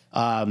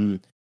 Do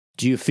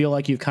you feel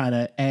like you've kind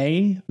of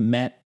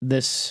met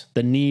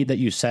the need that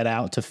you set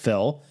out to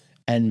fill,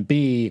 and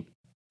B,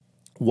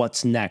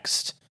 what's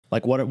next?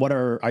 Like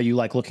are you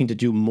like looking to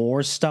do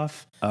more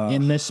stuff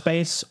in this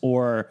space,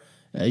 or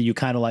you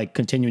kind of like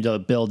continue to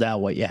build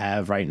out what you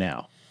have right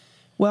now?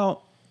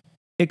 Well,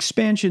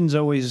 expansion's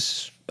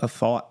always a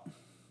thought.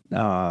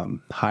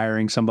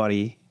 Hiring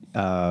somebody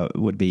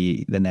would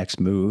be the next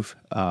move,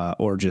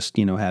 or just,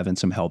 having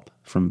some help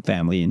from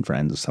family and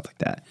friends and stuff like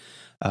that.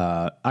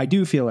 I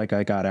do feel like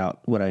I got out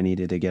what I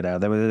needed to get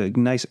out. That was a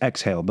nice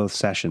exhale, both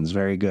sessions.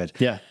 Very good.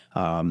 Yeah.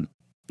 But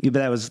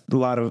that was a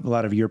lot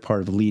of your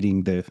part of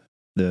leading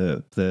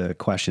the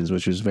questions,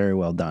 which was very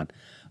well done.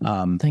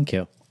 Thank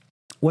you.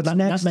 What's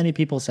next? Not many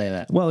people say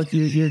that. Well,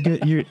 you're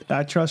good.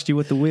 I trust you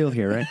with the wheel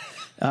here,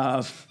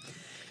 right?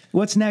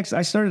 What's next?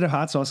 I started a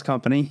hot sauce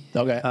company.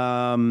 Okay.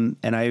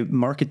 And I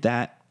market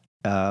that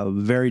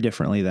very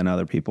differently than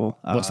other people.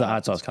 What's the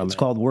hot sauce company? It's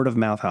called Word of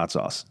Mouth Hot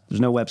Sauce. There's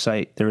no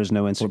website. There is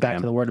no Instagram. We're back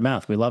to the word of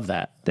mouth. We love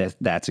that.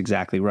 That's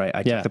exactly right.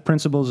 I took the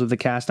principles of the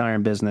cast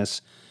iron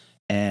business,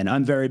 and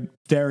I'm very,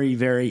 very,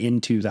 very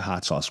into the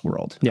hot sauce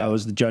world. Yeah. I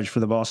was the judge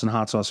for the Boston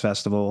Hot Sauce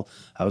Festival.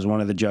 I was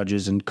one of the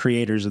judges and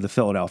creators of the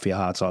Philadelphia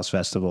Hot Sauce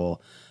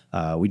Festival.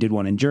 We did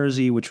one in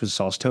Jersey, which was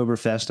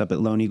Saucetoberfest up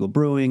at Lone Eagle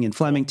Brewing in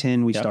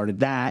Flemington. We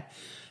started that.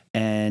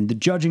 And the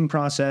judging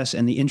process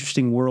and the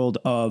interesting world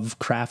of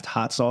craft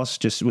hot sauce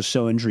just was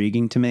so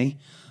intriguing to me.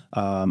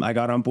 I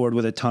got on board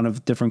with a ton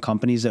of different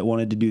companies that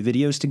wanted to do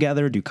videos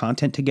together, do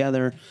content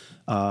together.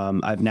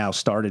 I've now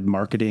started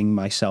marketing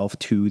myself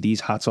to these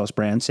hot sauce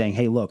brands, saying,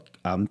 hey, look,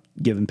 I'm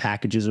giving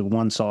packages of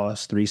 1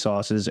 sauce, 3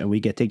 sauces, and we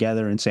get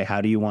together and say,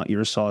 how do you want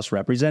your sauce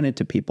represented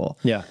to people?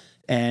 Yeah.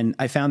 And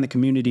I found the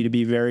community to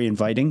be very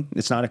inviting.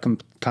 It's not a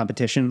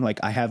competition. Like,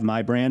 I have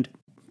my brand.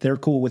 They're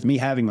cool with me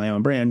having my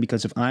own brand,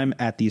 because if I'm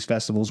at these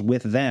festivals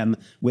with them,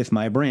 with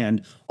my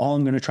brand, all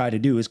I'm going to try to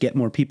do is get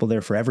more people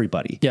there for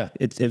everybody. Yeah.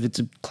 If it's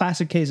a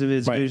classic case of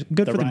it's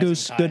good for the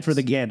goose, tides. Good for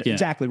the gander. Yeah.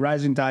 Exactly.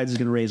 Rising tides is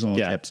going to raise all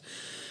ships.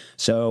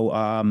 So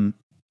I'm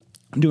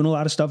doing a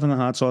lot of stuff in the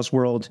hot sauce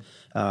world.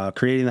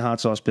 Creating the hot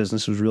sauce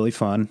business was really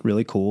fun,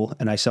 really cool.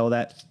 And I sell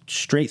that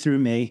straight through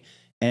me.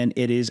 And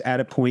it is at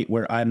a point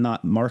where I'm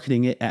not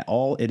marketing it at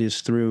all. It is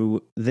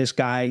through this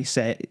guy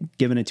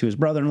giving it to his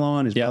brother-in-law,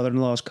 and his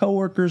brother-in-law's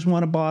coworkers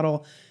want a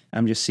bottle.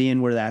 I'm just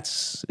seeing where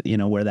that's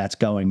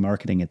going,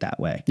 marketing it that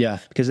way. Yeah.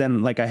 Because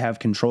then, like, I have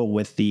control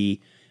with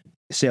the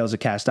sales of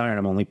cast iron.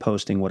 I'm only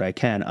posting what I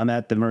can. I'm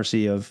at the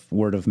mercy of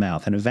word of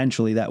mouth, and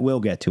eventually that will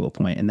get to a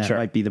point, and that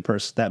might be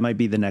that might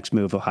be the next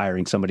move of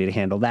hiring somebody to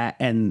handle that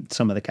and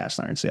some of the cast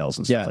iron sales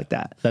and stuff like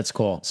that. That's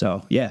cool.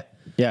 So yeah.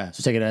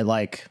 So take it at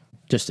like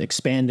just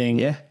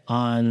expanding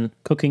on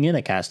cooking in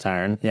a cast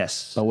iron.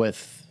 Yes. But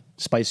with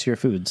spicier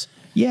foods.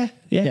 Yeah.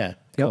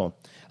 Cool.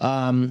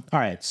 All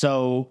right.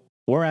 So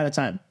we're out of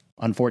time,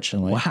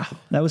 unfortunately. Wow.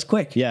 That was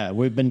quick. Yeah.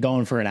 We've been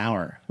going for an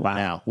hour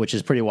now, which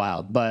is pretty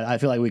wild. But I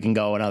feel like we can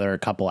go another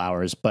couple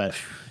hours. But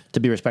to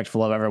be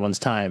respectful of everyone's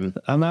time.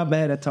 I'm not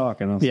bad at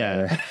talking.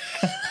 Yeah.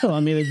 Well, I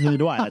mean, neither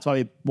do I. That's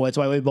why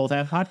we both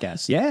have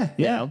podcasts.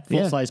 Yeah.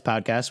 Full Slice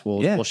Podcast.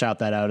 We'll shout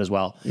that out as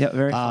well. Yeah,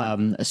 very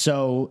fun.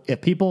 So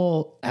if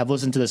people have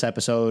listened to this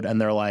episode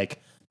and they're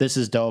like, this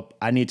is dope,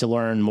 I need to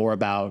learn more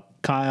about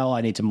Kyle,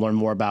 I need to learn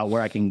more about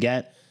where I can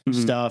get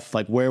stuff,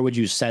 like where would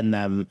you send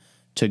them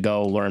to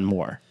go learn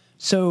more?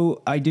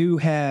 So I do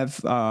have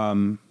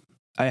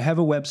I have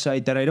a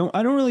website that I don't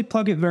really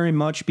plug it very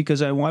much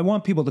because I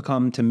want people to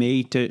come to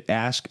me to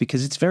ask,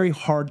 because it's very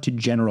hard to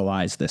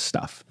generalize this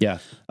stuff. Yeah.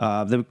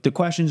 The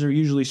questions are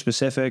usually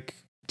specific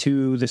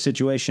to the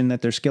situation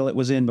that their skillet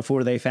was in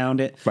before they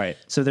found it. Right.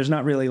 So there's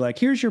not really like,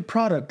 here's your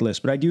product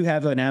list, but I do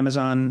have an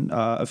Amazon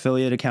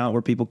affiliate account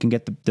where people can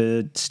get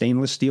the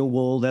stainless steel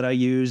wool that I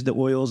use, the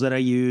oils that I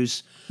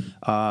use.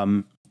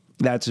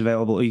 That's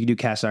available. You can do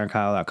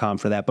castironkyle.com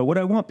for that. But what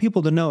I want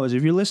people to know is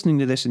if you're listening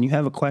to this and you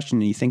have a question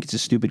and you think it's a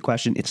stupid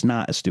question, it's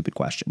not a stupid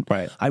question.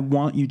 Right. I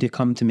want you to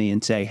come to me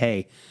and say,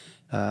 hey,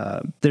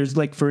 there's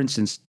like, for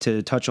instance,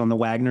 to touch on the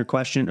Wagner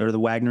question or the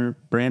Wagner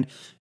brand,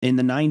 in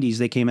the 90s,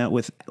 they came out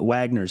with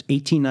Wagner's,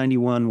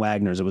 1891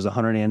 Wagner's. It was a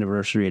 100th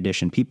anniversary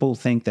edition. People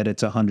think that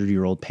it's a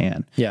 100-year-old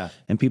pan. Yeah.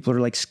 And people are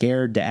like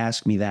scared to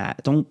ask me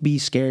that. Don't be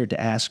scared to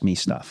ask me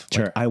stuff.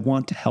 Sure. Like, I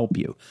want to help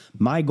you.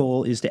 My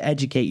goal is to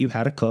educate you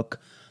how to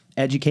cook,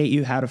 educate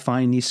you how to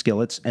find these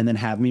skillets, and then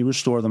have me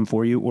restore them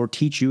for you or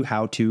teach you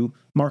how to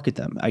market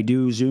them. I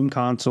do Zoom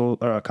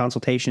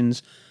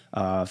consultations,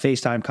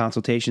 FaceTime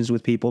consultations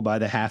with people by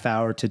the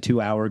half-hour to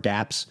 2-hour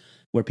gaps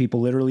where people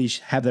literally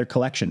have their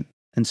collection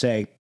and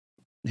say,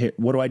 here,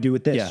 what do I do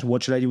with this? Yeah.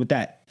 What should I do with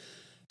that?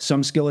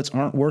 Some skillets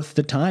aren't worth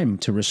the time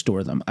to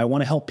restore them. I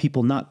want to help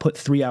people not put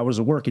 3 hours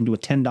of work into a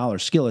 $10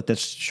 skillet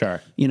that's,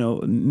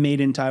 made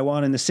in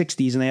Taiwan in the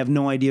 60s and they have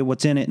no idea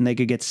what's in it and they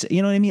could get,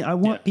 you know what I mean? I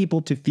want people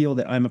to feel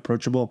that I'm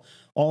approachable.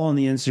 All on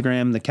the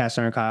Instagram, the Cast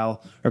Iron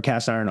Kyle or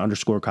Cast Iron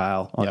 _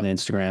 Kyle on the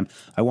Instagram.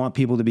 I want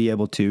people to be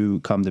able to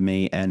come to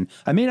me, and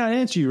I may not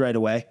answer you right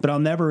away, but I'll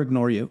never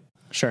ignore you.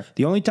 Sure.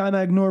 The only time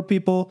I ignore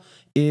people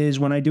is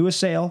when I do a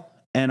sale.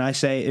 And I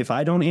say, if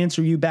I don't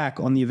answer you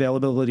back on the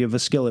availability of a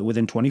skillet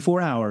within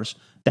 24 hours,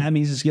 that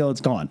means the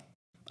skillet's gone.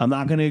 I'm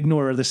not going to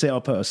ignore the sale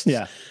posts.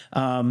 Yeah.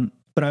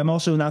 But I'm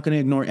also not going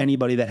to ignore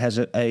anybody that has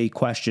a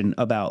question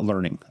about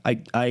learning.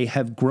 I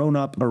have grown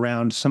up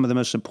around some of the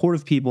most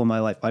supportive people in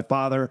my life. My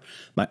father,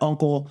 my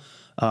uncle,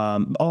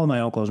 all of my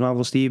uncles, my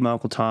Uncle Steve, my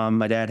Uncle Tom,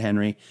 my dad,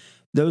 Henry.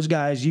 Those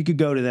guys, you could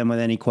go to them with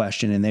any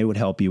question and they would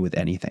help you with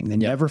anything. They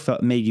never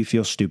made you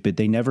feel stupid.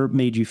 They never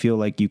made you feel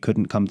like you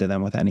couldn't come to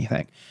them with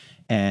anything.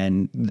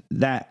 And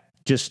that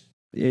just,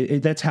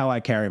 that's how I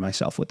carry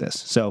myself with this.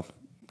 So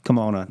come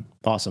on.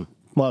 Awesome.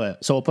 Love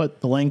it. So we'll put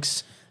the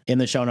links in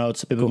the show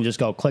notes. People can just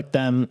go click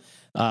them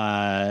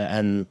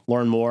and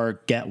learn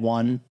more, get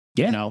one,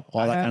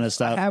 all that kind of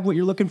stuff. I have what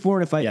you're looking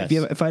for. If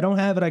I don't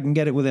have it, I can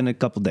get it within a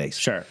couple days.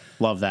 Sure.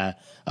 Love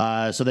that.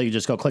 So they can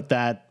just go click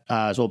that.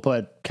 So we'll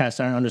put Cast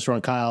Iron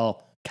 _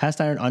 Kyle, Cast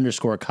Iron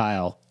 _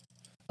 Kyle.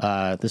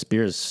 This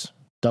beer is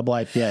double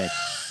IPA.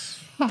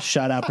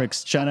 Shout out Brick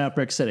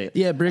City.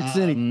 Yeah, Brick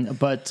City.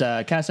 But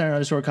Cast Iron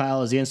 _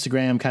 Kyle is the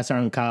Instagram.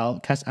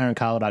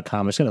 castironkyle.com.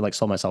 I'm just gonna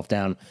slow myself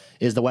down.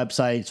 Is the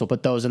website. So we'll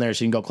put those in there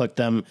so you can go click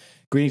them.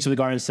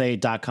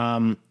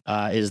 greetingsfromthegardenState.com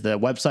is the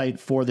website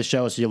for the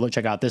show. So you'll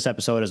check out this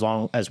episode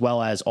as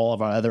well as all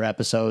of our other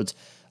episodes.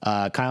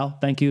 Kyle,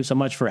 thank you so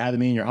much for having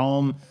me in your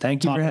home.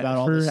 Thank you for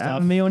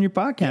having me on your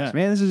podcast,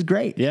 man. This is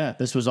great. Yeah,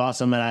 this was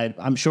awesome, and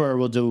I'm sure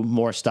we'll do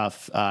more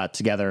stuff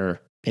together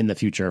in the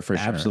future for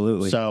sure.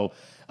 Absolutely. So.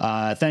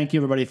 Thank you,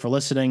 everybody, for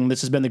listening. This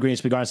has been the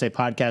Greens Garden State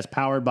podcast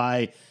powered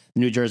by the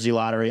New Jersey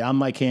Lottery. I'm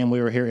Mike Ham. We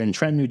were here in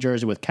Trenton, New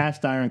Jersey with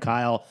Cast Iron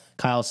Kyle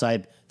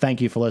Seip.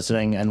 Thank you for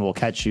listening, and we'll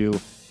catch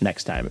you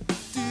next time.